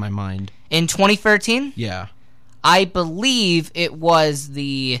blanking my mind. In 2013? Yeah. I believe it was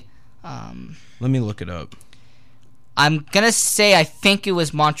the... Let me look it up. I'm going to say I think it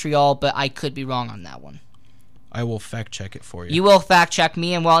was Montreal, but I could be wrong on that one. I will fact check it for you. You will fact check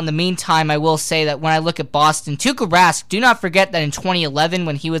me, and in the meantime, I will say that when I look at Boston, Tuukka Rask, do not forget that in 2011,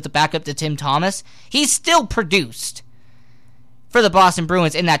 when he was the backup to Tim Thomas, he still produced for the Boston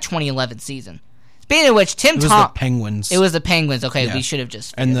Bruins in that 2011 season. Speaking of which, It was the Penguins. It was the Penguins. Okay, yeah. We should have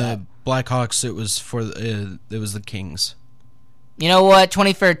just... And the Blackhawks, it was the Kings. You know what?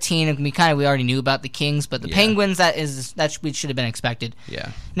 2013, we already knew about the Kings, but the Penguins, that should have been expected.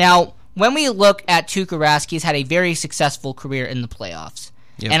 Yeah. Now, when we look at Tuukka Rask, he's had a very successful career in the playoffs.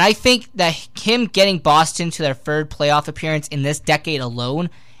 Yep. And I think that him getting Boston to their 3rd playoff appearance in this decade alone,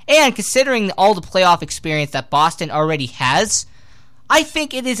 and considering all the playoff experience that Boston already has, I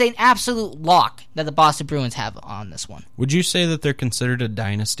think it is an absolute lock that the Boston Bruins have on this one. Would you say that they're considered a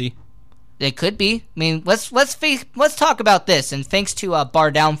dynasty? They could be. I mean, let's talk about this. And thanks to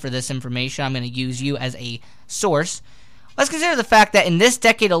Bar Down for this information, I'm going to use you as a source. Let's consider the fact that in this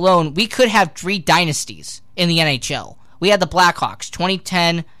decade alone, we could have 3 dynasties in the NHL. We had the Blackhawks,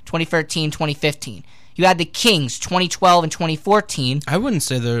 2010, 2013, 2015. You had the Kings, 2012 and 2014. I wouldn't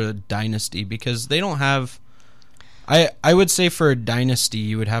say they're a dynasty because they don't have... I would say for a dynasty,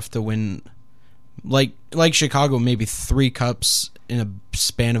 you would have to win, like Chicago, maybe 3 cups in a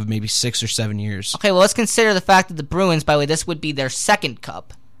span of maybe 6 or 7 years. Okay, well, let's consider the fact that the Bruins, by the way, this would be their second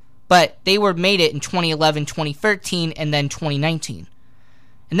cup. But they made it in 2011, 2013, and then 2019.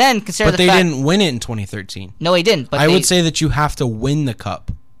 And then consider But they didn't win it in 2013. No, they didn't. But I would say that you have to win the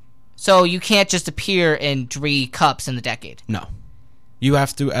cup. So you can't just appear in 3 cups in the decade. No. You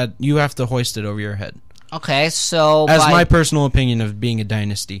have to hoist it over your head. Okay, so as my personal opinion of being a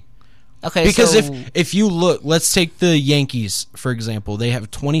dynasty. Okay, because so if you look, let's take the Yankees for example. They have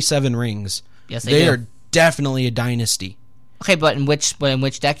 27 rings. Yes, they do. are definitely a dynasty. Okay, but in which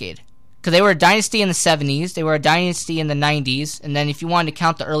decade? Because they were a dynasty in the 70s, they were a dynasty in the 90s, and then if you wanted to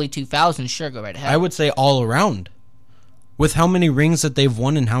count the early 2000s, sure, go right ahead. I would say all around. With how many rings that they've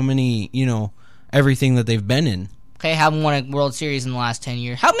won and how many, everything that they've been in. Okay, haven't won a World Series in the last 10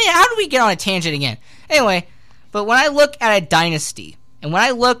 years. How do we get on a tangent again? Anyway, but when I look at a dynasty, and when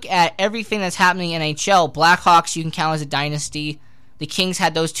I look at everything that's happening in NHL, Blackhawks you can count as a dynasty. The Kings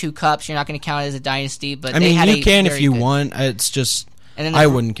had those 2 cups. You're not going to count it as a dynasty, but they had you can if you want. It's just I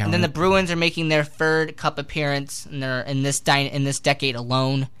wouldn't count it. And then the Bruins are making their 3rd cup appearance in this decade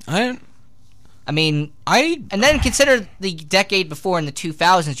alone. And then consider the decade before in the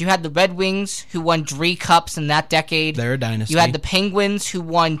 2000s. You had the Red Wings who won 3 cups in that decade. They're a dynasty. You had the Penguins who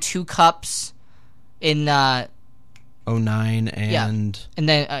won 2 cups in 09 and yeah. And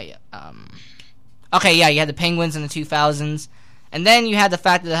then you had the Penguins in the 2000s. And then you had the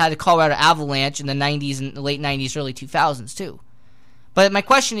fact that they had the Colorado Avalanche in the 90s and the late 90s, early 2000s too. But my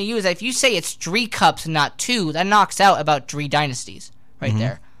question to you is that if you say it's 3 cups and not 2, that knocks out about 3 dynasties right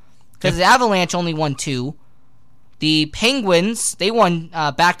there. Because the Avalanche only won 2. The Penguins, they won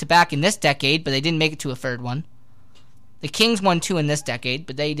back-to-back in this decade, but they didn't make it to a 3rd one. The Kings won 2 in this decade,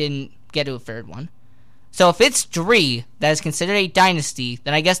 but they didn't get to a 3rd one. So if it's 3 that is considered a dynasty,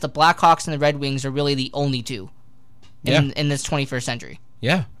 then I guess the Blackhawks and the Red Wings are really the only 2 in this 21st century.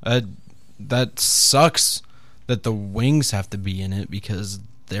 Yeah, that sucks that the Wings have to be in it because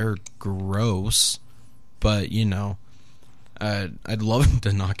they're gross, but I'd love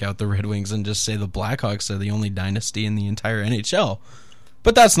to knock out the Red Wings and just say the Blackhawks are the only dynasty in the entire NHL.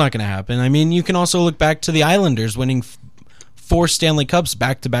 But that's not going to happen. I mean, you can also look back to the Islanders winning 4 Stanley Cups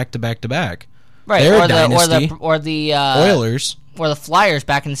back to back to back to back. Right, They're a dynasty. or the Oilers. Or the Flyers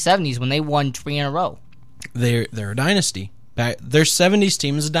back in the 70s when they won 3 in a row. They're a dynasty. Their 70s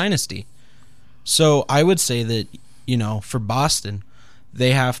team is a dynasty. So I would say that, for Boston,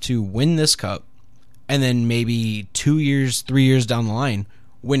 they have to win this cup and then maybe 2 years, 3 years down the line,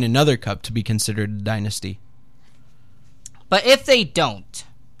 win another cup to be considered a dynasty. But if they don't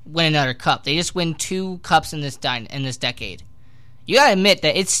win another cup, they just win 2 cups in this decade. You gotta admit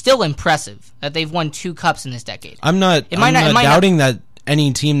that it's still impressive that they've won 2 cups in this decade. I'm not doubting that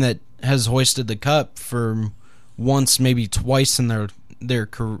any team that has hoisted the cup for once, maybe twice in their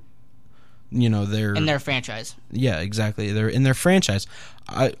career, in their franchise. Yeah, exactly. They're in their franchise.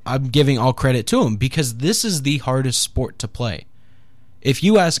 I'm giving all credit to them because this is the hardest sport to play. If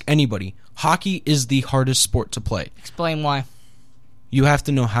you ask anybody, hockey is the hardest sport to play. Explain why. You have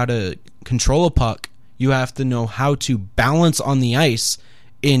to know how to control a puck. You have to know how to balance on the ice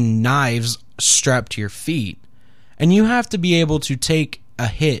in knives strapped to your feet. And you have to be able to take a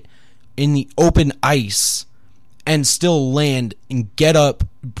hit in the open ice and still land and get up,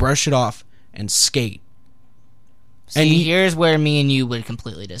 brush it off, and skate. See, here's where me and you would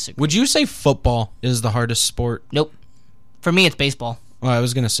completely disagree. Would you say football is the hardest sport? Nope. For me, it's baseball. Well, I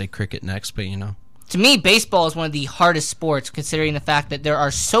was going to say cricket next, but To me, baseball is one of the hardest sports, considering the fact that there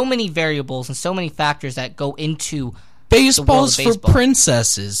are so many variables and so many factors that go into baseball's the world of baseball. For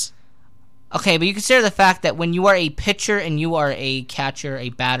princesses. Okay, but you consider the fact that when you are a pitcher and you are a catcher, a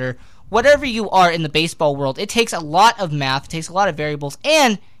batter, whatever you are in the baseball world, it takes a lot of math, it takes a lot of variables,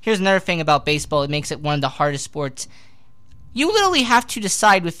 and here's another thing about baseball, it makes it one of the hardest sports. You literally have to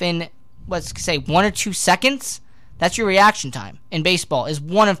decide within, 1 or 2 seconds. That's your reaction time in baseball, is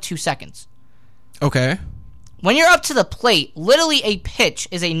 1 of 2 seconds. Okay. When you're up to the plate, literally a pitch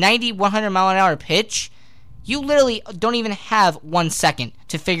is a 90, 100 mile an hour pitch. You literally don't even have 1 second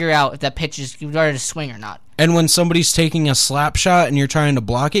to figure out if that pitch is ready to swing or not. And when somebody's taking a slap shot and you're trying to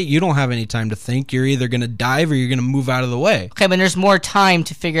block it, you don't have any time to think. You're either going to dive or you're going to move out of the way. Okay, but there's more time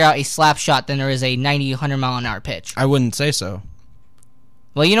to figure out a slap shot than there is a 90, 100 mile an hour pitch. I wouldn't say so.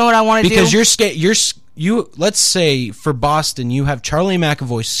 Well, you know what I want to do? Because let's say for Boston, you have Charlie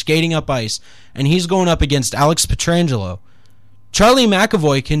McAvoy skating up ice, and he's going up against Alex Pietrangelo. Charlie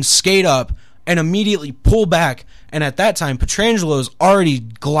McAvoy can skate up and immediately pull back, and at that time, Pietrangelo is already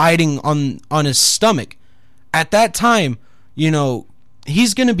gliding on his stomach, at that time,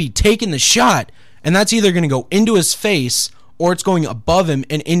 he's going to be taking the shot, and that's either going to go into his face or it's going above him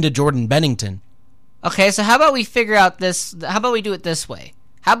and into Jordan Bennington. Okay, so how about we figure out this? How about we do it this way?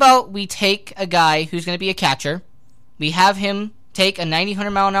 How about we take a guy who's going to be a catcher, we have him take a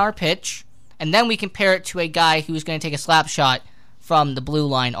 90-100 mile an hour pitch, and then we compare it to a guy who's going to take a slap shot from the blue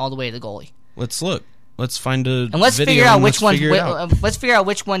line all the way to the goalie. Let's look. Let's find a and let's video figure out and which one. figure it out. Let's figure out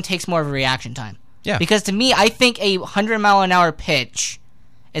which one takes more of a reaction time. Yeah. Because to me, I think a 100 mile an hour pitch,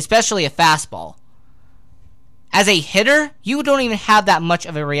 especially a fastball, as a hitter, you don't even have that much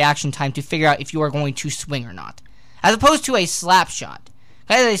of a reaction time to figure out if you are going to swing or not, as opposed to a slap shot.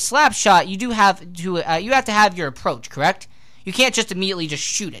 As a slap shot, you have to have your approach correct. You can't just immediately just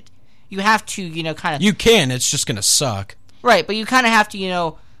shoot it. You have to, kind of. You can. It's just gonna suck. Right, but you kind of have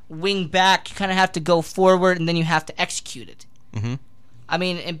to, wing back. You kind of have to go forward, and then you have to execute it. Mm-hmm. I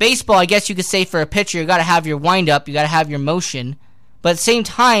mean, in baseball, I guess you could say for a pitcher, you got to have your wind-up, you got to have your motion. But at the same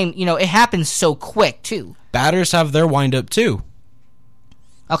time, it happens so quick, too. Batters have their wind-up, too.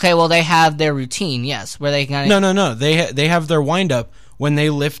 Okay, well, they have their routine, yes, where they kind of... No. They have their wind-up when they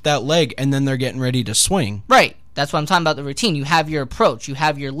lift that leg, and then they're getting ready to swing. Right. That's what I'm talking about, the routine. You have your approach, you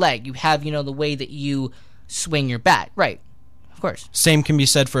have your leg, you have, the way that you swing your bat. Right. Of course. Same can be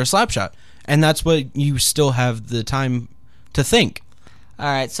said for a slap shot. And that's what you still have the time to think. All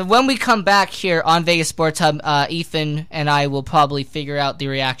right, so when we come back here on Vegas Sports Hub, Ethan and I will probably figure out the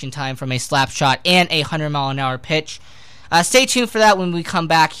reaction time from a slap shot and a 100 mile an hour pitch. Stay tuned for that when we come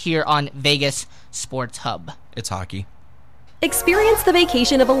back here on Vegas Sports Hub. It's hockey. Experience the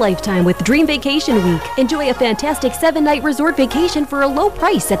vacation of a lifetime with Dream Vacation Week. Enjoy a fantastic 7-night resort vacation for a low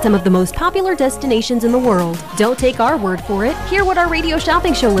price at some of the most popular destinations in the world. Don't take our word for it. Hear what our radio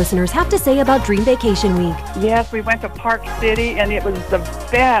shopping show listeners have to say about Dream Vacation Week. Yes, we went to Park City, and it was the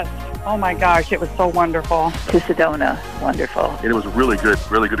best. Oh my gosh, it was so wonderful. To Sedona, wonderful. It was a really good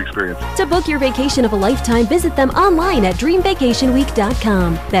experience. To book your vacation of a lifetime, visit them online at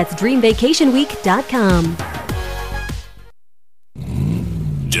dreamvacationweek.com. That's dreamvacationweek.com.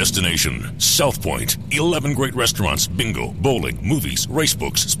 Destination South Point. 11 great restaurants, bingo, bowling, movies,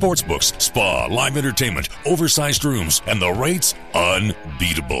 racebooks, sportsbooks, spa, live entertainment, oversized rooms, and the rates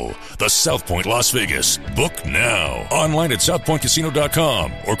unbeatable. The South Point Las Vegas. Book now. Online at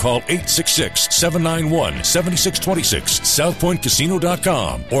southpointcasino.com or call 866-791-7626.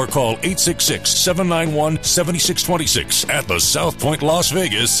 southpointcasino.com or call 866-791-7626. At the South Point Las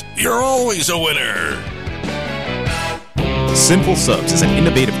Vegas, you're always a winner. Sinful Subs is an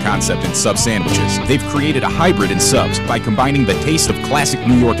innovative concept in sub sandwiches. They've created a hybrid in subs by combining the taste of classic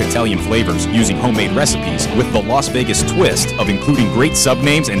New York Italian flavors using homemade recipes with the Las Vegas twist of including great sub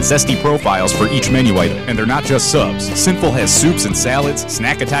names and zesty profiles for each menu item. And they're not just subs. Sinful has soups and salads,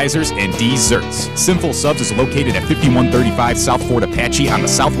 snackatizers, and desserts. Sinful Subs is located at 5135 South Fort Apache on the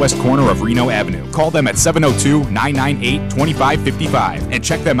southwest corner of Reno Avenue. Call them at 702-998-2555 and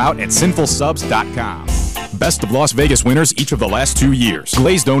check them out at sinfulsubs.com. Best of Las Vegas winners each of the last 2 years.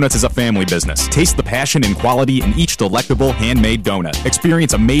 Glazed Donuts is a family business. Taste the passion and quality in each delectable handmade donut.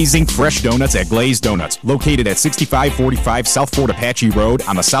 Experience amazing fresh donuts at Glazed Donuts, located at 6545 South Fort Apache Road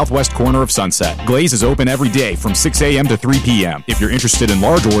on the southwest corner of Sunset. Glaze is open every day from 6 a.m. to 3 p.m. If you're interested in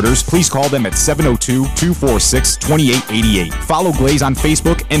large orders, please call them at 702-246-2888. Follow Glaze on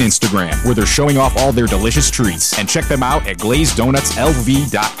Facebook and Instagram, where they're showing off all their delicious treats. And check them out at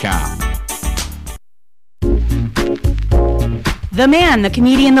glazedonutslv.com. The man, the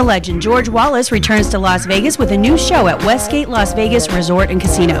comedian, the legend, George Wallace returns to Las Vegas with a new show at Westgate Las Vegas Resort and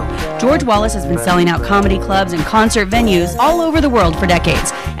Casino. George Wallace has been selling out comedy clubs and concert venues all over the world for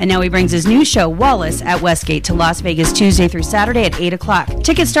decades. And now he brings his new show, Wallace, at Westgate to Las Vegas Tuesday through Saturday at 8 o'clock.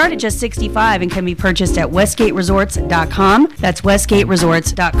 Tickets start at just $65 and can be purchased at westgateresorts.com. That's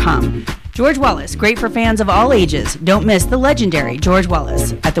westgateresorts.com. George Wallace, great for fans of all ages. Don't miss the legendary George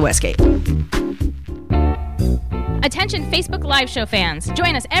Wallace at the Westgate. Attention Facebook Live Show fans.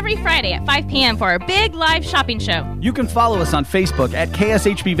 Join us every Friday at 5 p.m. for our big live shopping show. You can follow us on Facebook at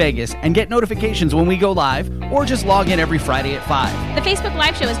KSHB Vegas and get notifications when we go live, or just log in every Friday at 5. The Facebook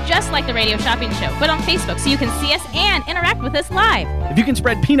Live Show is just like the radio shopping show, but on Facebook, so you can see us and interact with us live. If you can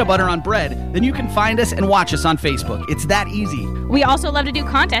spread peanut butter on bread, then you can find us and watch us on Facebook. It's that easy. We also love to do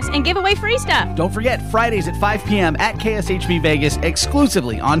contests and give away free stuff. Don't forget, Fridays at 5 p.m. at KSHB Vegas,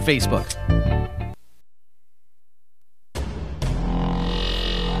 exclusively on Facebook.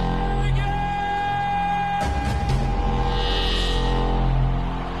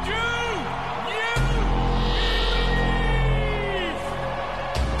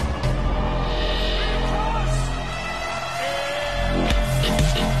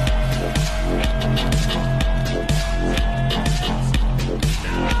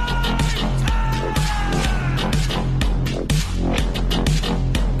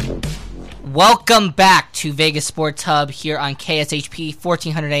 Welcome back to Vegas Sports Hub here on KSHP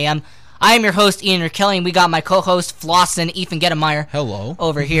 1400 AM. I am your host, Ian Rakelli, and we got my co-host, Flossin, Ethan Gettemeyer. Hello.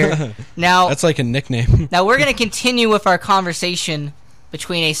 Over here. Now, that's like a nickname. Now, we're going to continue with our conversation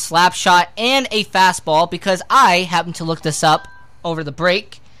between a slap shot and a fastball because I happened to look this up over the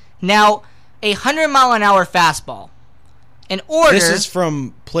break. Now, a 100-mile-an-hour fastball. In order... This is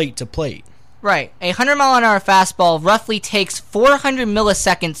from plate to plate. Right. A 100-mile-an-hour fastball roughly takes 400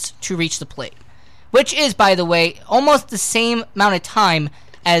 milliseconds to reach the plate, which is, by the way, almost the same amount of time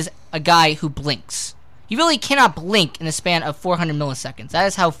as a guy who blinks. You really cannot blink in the span of 400 milliseconds. That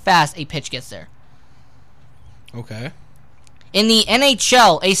is how fast a pitch gets there. Okay. In the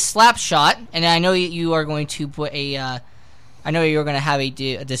NHL, a slap shot, and I know you are going to put I know you're going to have a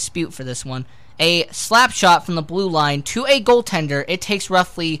dispute for this one. A slap shot from the blue line to a goaltender, it takes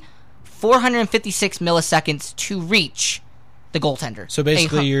roughly 456 milliseconds to reach the goaltender. So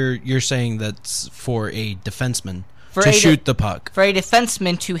basically, you're saying that's for a defenseman to shoot the puck. For a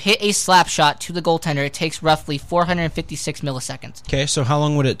defenseman to hit a slap shot to the goaltender, it takes roughly 456 milliseconds. Okay, so how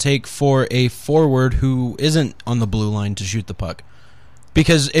long would it take for a forward who isn't on the blue line to shoot the puck?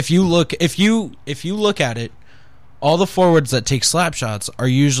 Because if you look at it, all the forwards that take slap shots are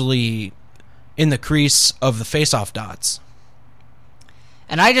usually in the crease of the face-off dots.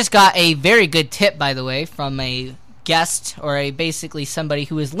 And I just got a very good tip, by the way, from a guest or basically somebody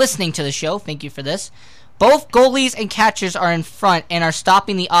who is listening to the show. Thank you for this. Both goalies and catchers are in front and are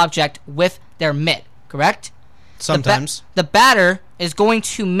stopping the object with their mitt, correct? Sometimes. The batter is going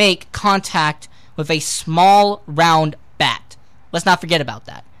to make contact with a small, round bat. Let's not forget about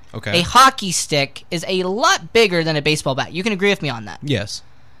that. Okay. A hockey stick is a lot bigger than a baseball bat. You can agree with me on that. Yes.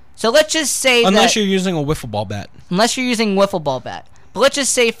 So let's just say unless you're using a wiffle ball bat. Unless you're using wiffle ball bat. But let's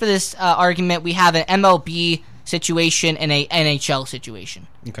just say for this argument, we have an MLB situation and an NHL situation.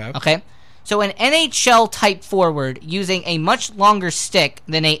 Okay? So an NHL-type forward using a much longer stick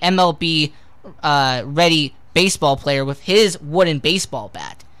than a MLB-ready baseball player with his wooden baseball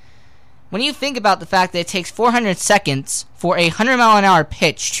bat. When you think about the fact that it takes 400 seconds for a 100-mile-an-hour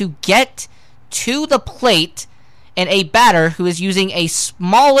pitch to get to the plate, and a batter who is using a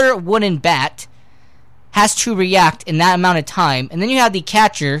smaller wooden bat has to react in that amount of time, and then you have the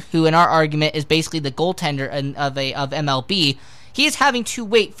catcher, who in our argument is basically the goaltender of MLB, he is having to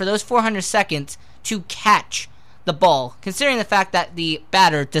wait for those 400 seconds to catch the ball, considering the fact that the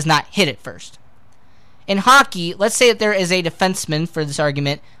batter does not hit it first. In hockey, let's say that there is a defenseman, for this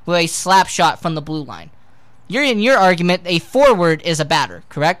argument, with a slap shot from the blue line. In your argument, a forward is a batter,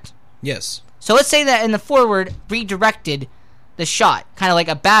 correct? Yes. So let's say that in the forward redirected the shot, kind of like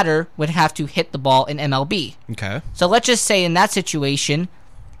a batter would have to hit the ball in MLB. Okay. So let's just say in that situation,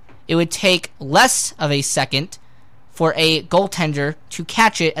 it would take less of a second for a goaltender to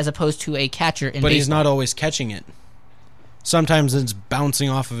catch it as opposed to a catcher in baseball. But he's not always catching it. Sometimes it's bouncing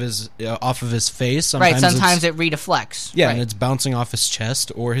off of his face. Sometimes it redeflects. Yeah, right. And it's bouncing off his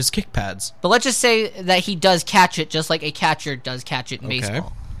chest or his kick pads. But let's just say that he does catch it just like a catcher does catch it in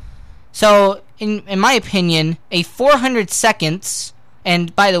baseball. So, in my opinion, a 400 seconds,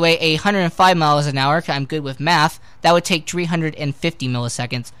 and by the way, 105 miles an hour, I'm good with math, that would take 350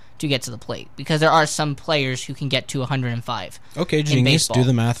 milliseconds to get to the plate. Because there are some players who can get to 105. Okay, genius. Do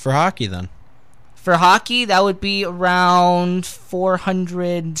the math for hockey then. For hockey, that would be around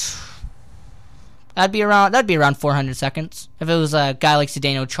 400... That'd be around 400 seconds. If it was a guy like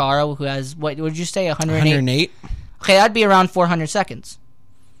Zdeno Chara, who has, what would you say, 108? Okay, that'd be around 400 seconds.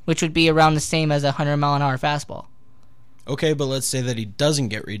 Which would be around the same as a 100-mile-an-hour fastball. Okay, but let's say that he doesn't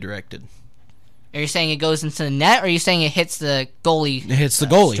get redirected. Are you saying it goes into the net, or are you saying it hits the goalie? It hits the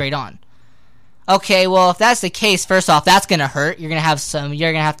goalie. Straight on. Okay, well, if that's the case, first off, that's going to hurt. You're going to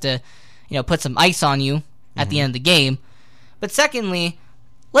have to, put some ice on you at the end of the game. But secondly,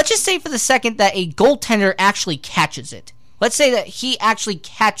 let's just say for the second that a goaltender actually catches it. Let's say that he actually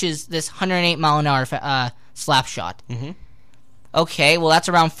catches this 108-mile-an-hour slap shot. Mm-hmm. Okay, well, that's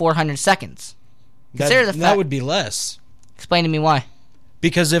around 400 seconds. That would be less. Explain to me why.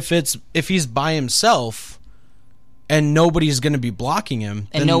 Because if he's by himself and nobody's going to be blocking him...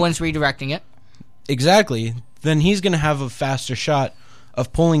 And no one's redirecting it. Exactly. Then he's going to have a faster shot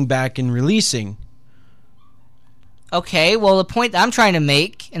of pulling back and releasing. Okay, well, the point that I'm trying to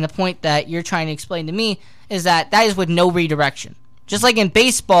make, and the point that you're trying to explain to me, is that is with no redirection. Just like in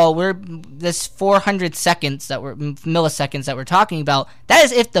baseball, this 400 milliseconds that we're talking about, that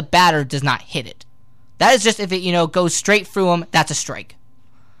is if the batter does not hit it. That is just if it, goes straight through him, that's a strike.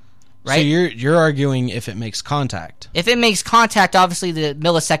 Right? So you're arguing if it makes contact. If it makes contact, obviously the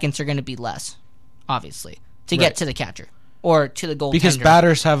milliseconds are going to be less, obviously, to get to the catcher. or to the goaltender. Because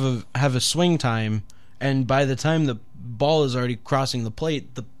batters have a swing time, and by the time the ball is already crossing the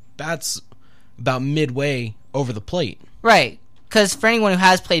plate, the bat's about midway over the plate. Right. Because for anyone who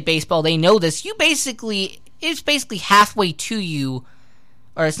has played baseball, they know this. It's basically halfway to you,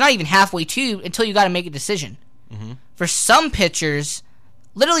 or it's not even halfway to you until you got to make a decision. Mm-hmm. For some pitchers,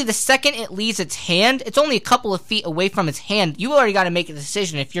 literally the second it leaves its hand, it's only a couple of feet away from its hand. You already got to make a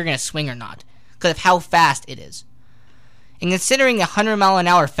decision if you're going to swing or not because of how fast it is. And considering a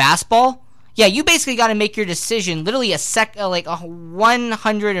 100-mile-an-hour fastball, yeah, you basically got to make your decision literally like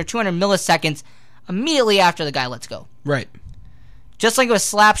 100 or 200 milliseconds immediately after the guy lets go. Right. Just like with a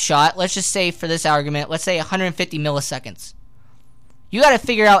slap shot, let's just say for this argument, let's say 150 milliseconds. You got to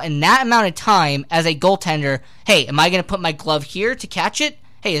figure out in that amount of time as a goaltender, hey, am I going to put my glove here to catch it?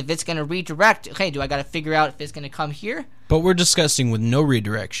 Hey, if it's going to redirect, okay, do I got to figure out if it's going to come here? But we're discussing with no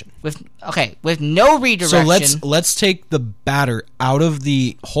redirection. With no redirection. So let's take the batter out of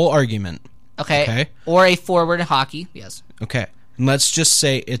the whole argument. Okay. Or a forward in hockey, yes. Okay. And let's just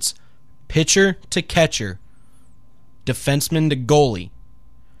say it's pitcher to catcher, defenseman to goalie.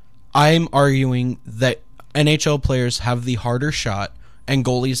 I'm arguing that NHL players have the harder shot and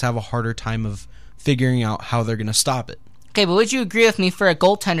goalies have a harder time of figuring out how they're going to stop it. Okay, but would you agree with me for a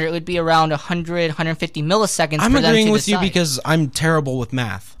goaltender it would be around 100, 150 milliseconds I'm for them to agreeing with decide? you because I'm terrible with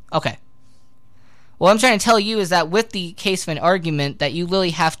math. Okay. What I'm trying to tell you is that with the case of an argument that you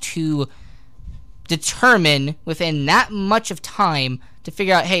literally have to determine within that much of time to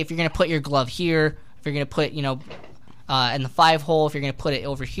figure out, hey, if you're going to put your glove here, if you're going to put, in the 5-hole, if you're going to put it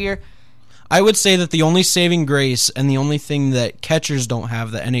over here. I would say that the only saving grace and the only thing that catchers don't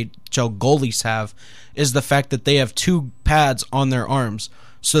have that NHL goalies have is the fact that they have 2 pads on their arms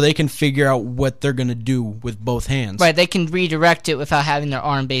so they can figure out what they're going to do with both hands. Right, they can redirect it without having their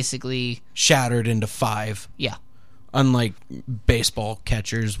arm basically shattered into 5. Yeah. Unlike baseball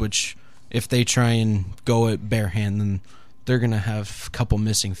catchers, which if they try and go at bare hand, then they're going to have a couple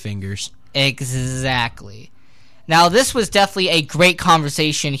missing fingers. Exactly. Now, this was definitely a great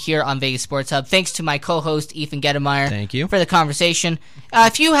conversation here on Vegas Sports Hub. Thanks to my co-host, Ethan Gettemeyer. Thank you. For the conversation.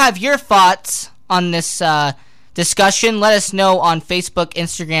 If you have your thoughts on this discussion, let us know on Facebook,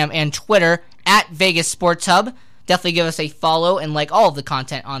 Instagram, and Twitter at Vegas Sports Hub. Definitely give us a follow and like all of the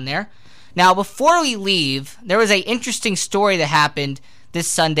content on there. Now, before we leave, there was an interesting story that happened this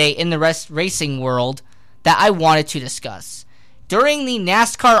Sunday in the racing world that I wanted to discuss. During the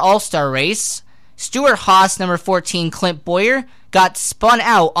NASCAR All-Star race, Stewart Haas, number 14, Clint Bowyer, got spun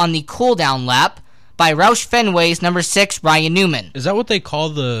out on the cooldown lap by Roush Fenway's number 6, Ryan Newman. Is that what they call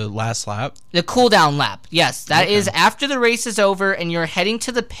the last lap? The cooldown lap, yes. That is after the race is over and you're heading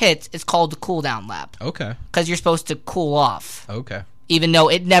to the pit, it's called the cooldown lap. Okay. Because you're supposed to cool off. Okay. Even though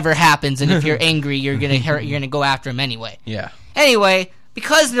it never happens, and if you're angry, you're gonna go after him anyway. Yeah. Anyway,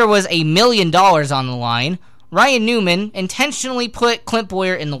 because there was $1 million on the line, Ryan Newman intentionally put Clint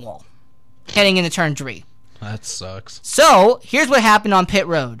Bowyer in the wall, heading into turn 3. That sucks. So, here's what happened on pit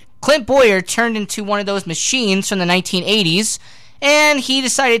road. Clint Bowyer turned into one of those machines from the 1980s, and he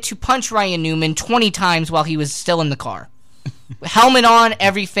decided to punch Ryan Newman 20 times while he was still in the car. Helmet on,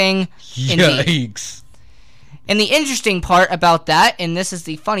 everything. Yikes. And the interesting part about that, and this is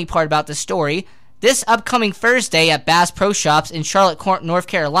the funny part about the story, this upcoming Thursday at Bass Pro Shops in Charlotte, North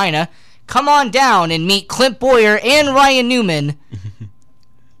Carolina, come on down and meet Clint Bowyer and Ryan Newman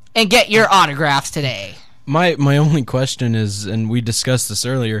and get your autographs today. My only question is, and we discussed this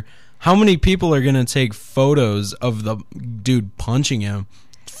earlier, how many people are going to take photos of the dude punching him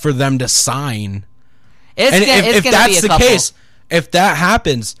for them to sign? If that's the case, if that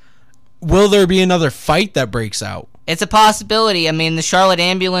happens, will there be another fight that breaks out? It's a possibility. I mean, the Charlotte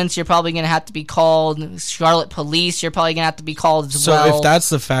ambulance, you're probably going to have to be called. Charlotte police, you're probably going to have to be called as well. So if that's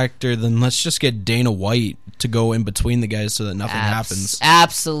the factor, then let's just get Dana White to go in between the guys so that nothing happens.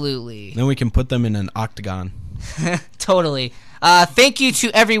 Absolutely. Then we can put them in an octagon. Totally. Thank you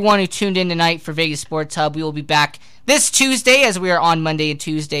to everyone who tuned in tonight for Vegas Sports Hub. We will be back this Tuesday, as we are on Monday and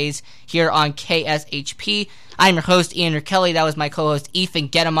Tuesdays here on KSHP. I'm your host, Ian Kelly. That was my co-host, Ethan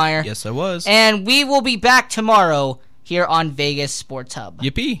Gettemeyer. Yes, I was. And we will be back tomorrow here on Vegas Sports Hub.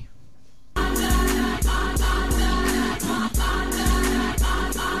 Yippee.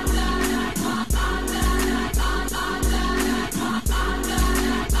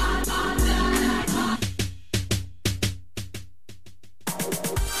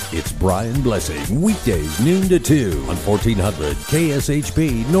 It's Brian Blessing, weekdays noon to 2 on 1400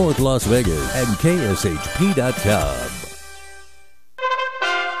 KSHP North Las Vegas and KSHP.com.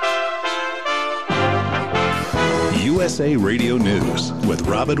 USA Radio News with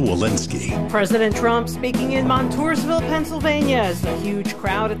Robin Walensky. President Trump speaking in Montoursville, Pennsylvania, as the huge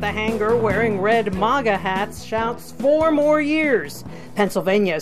crowd at the hangar wearing red MAGA hats shouts 4 more years. Pennsylvania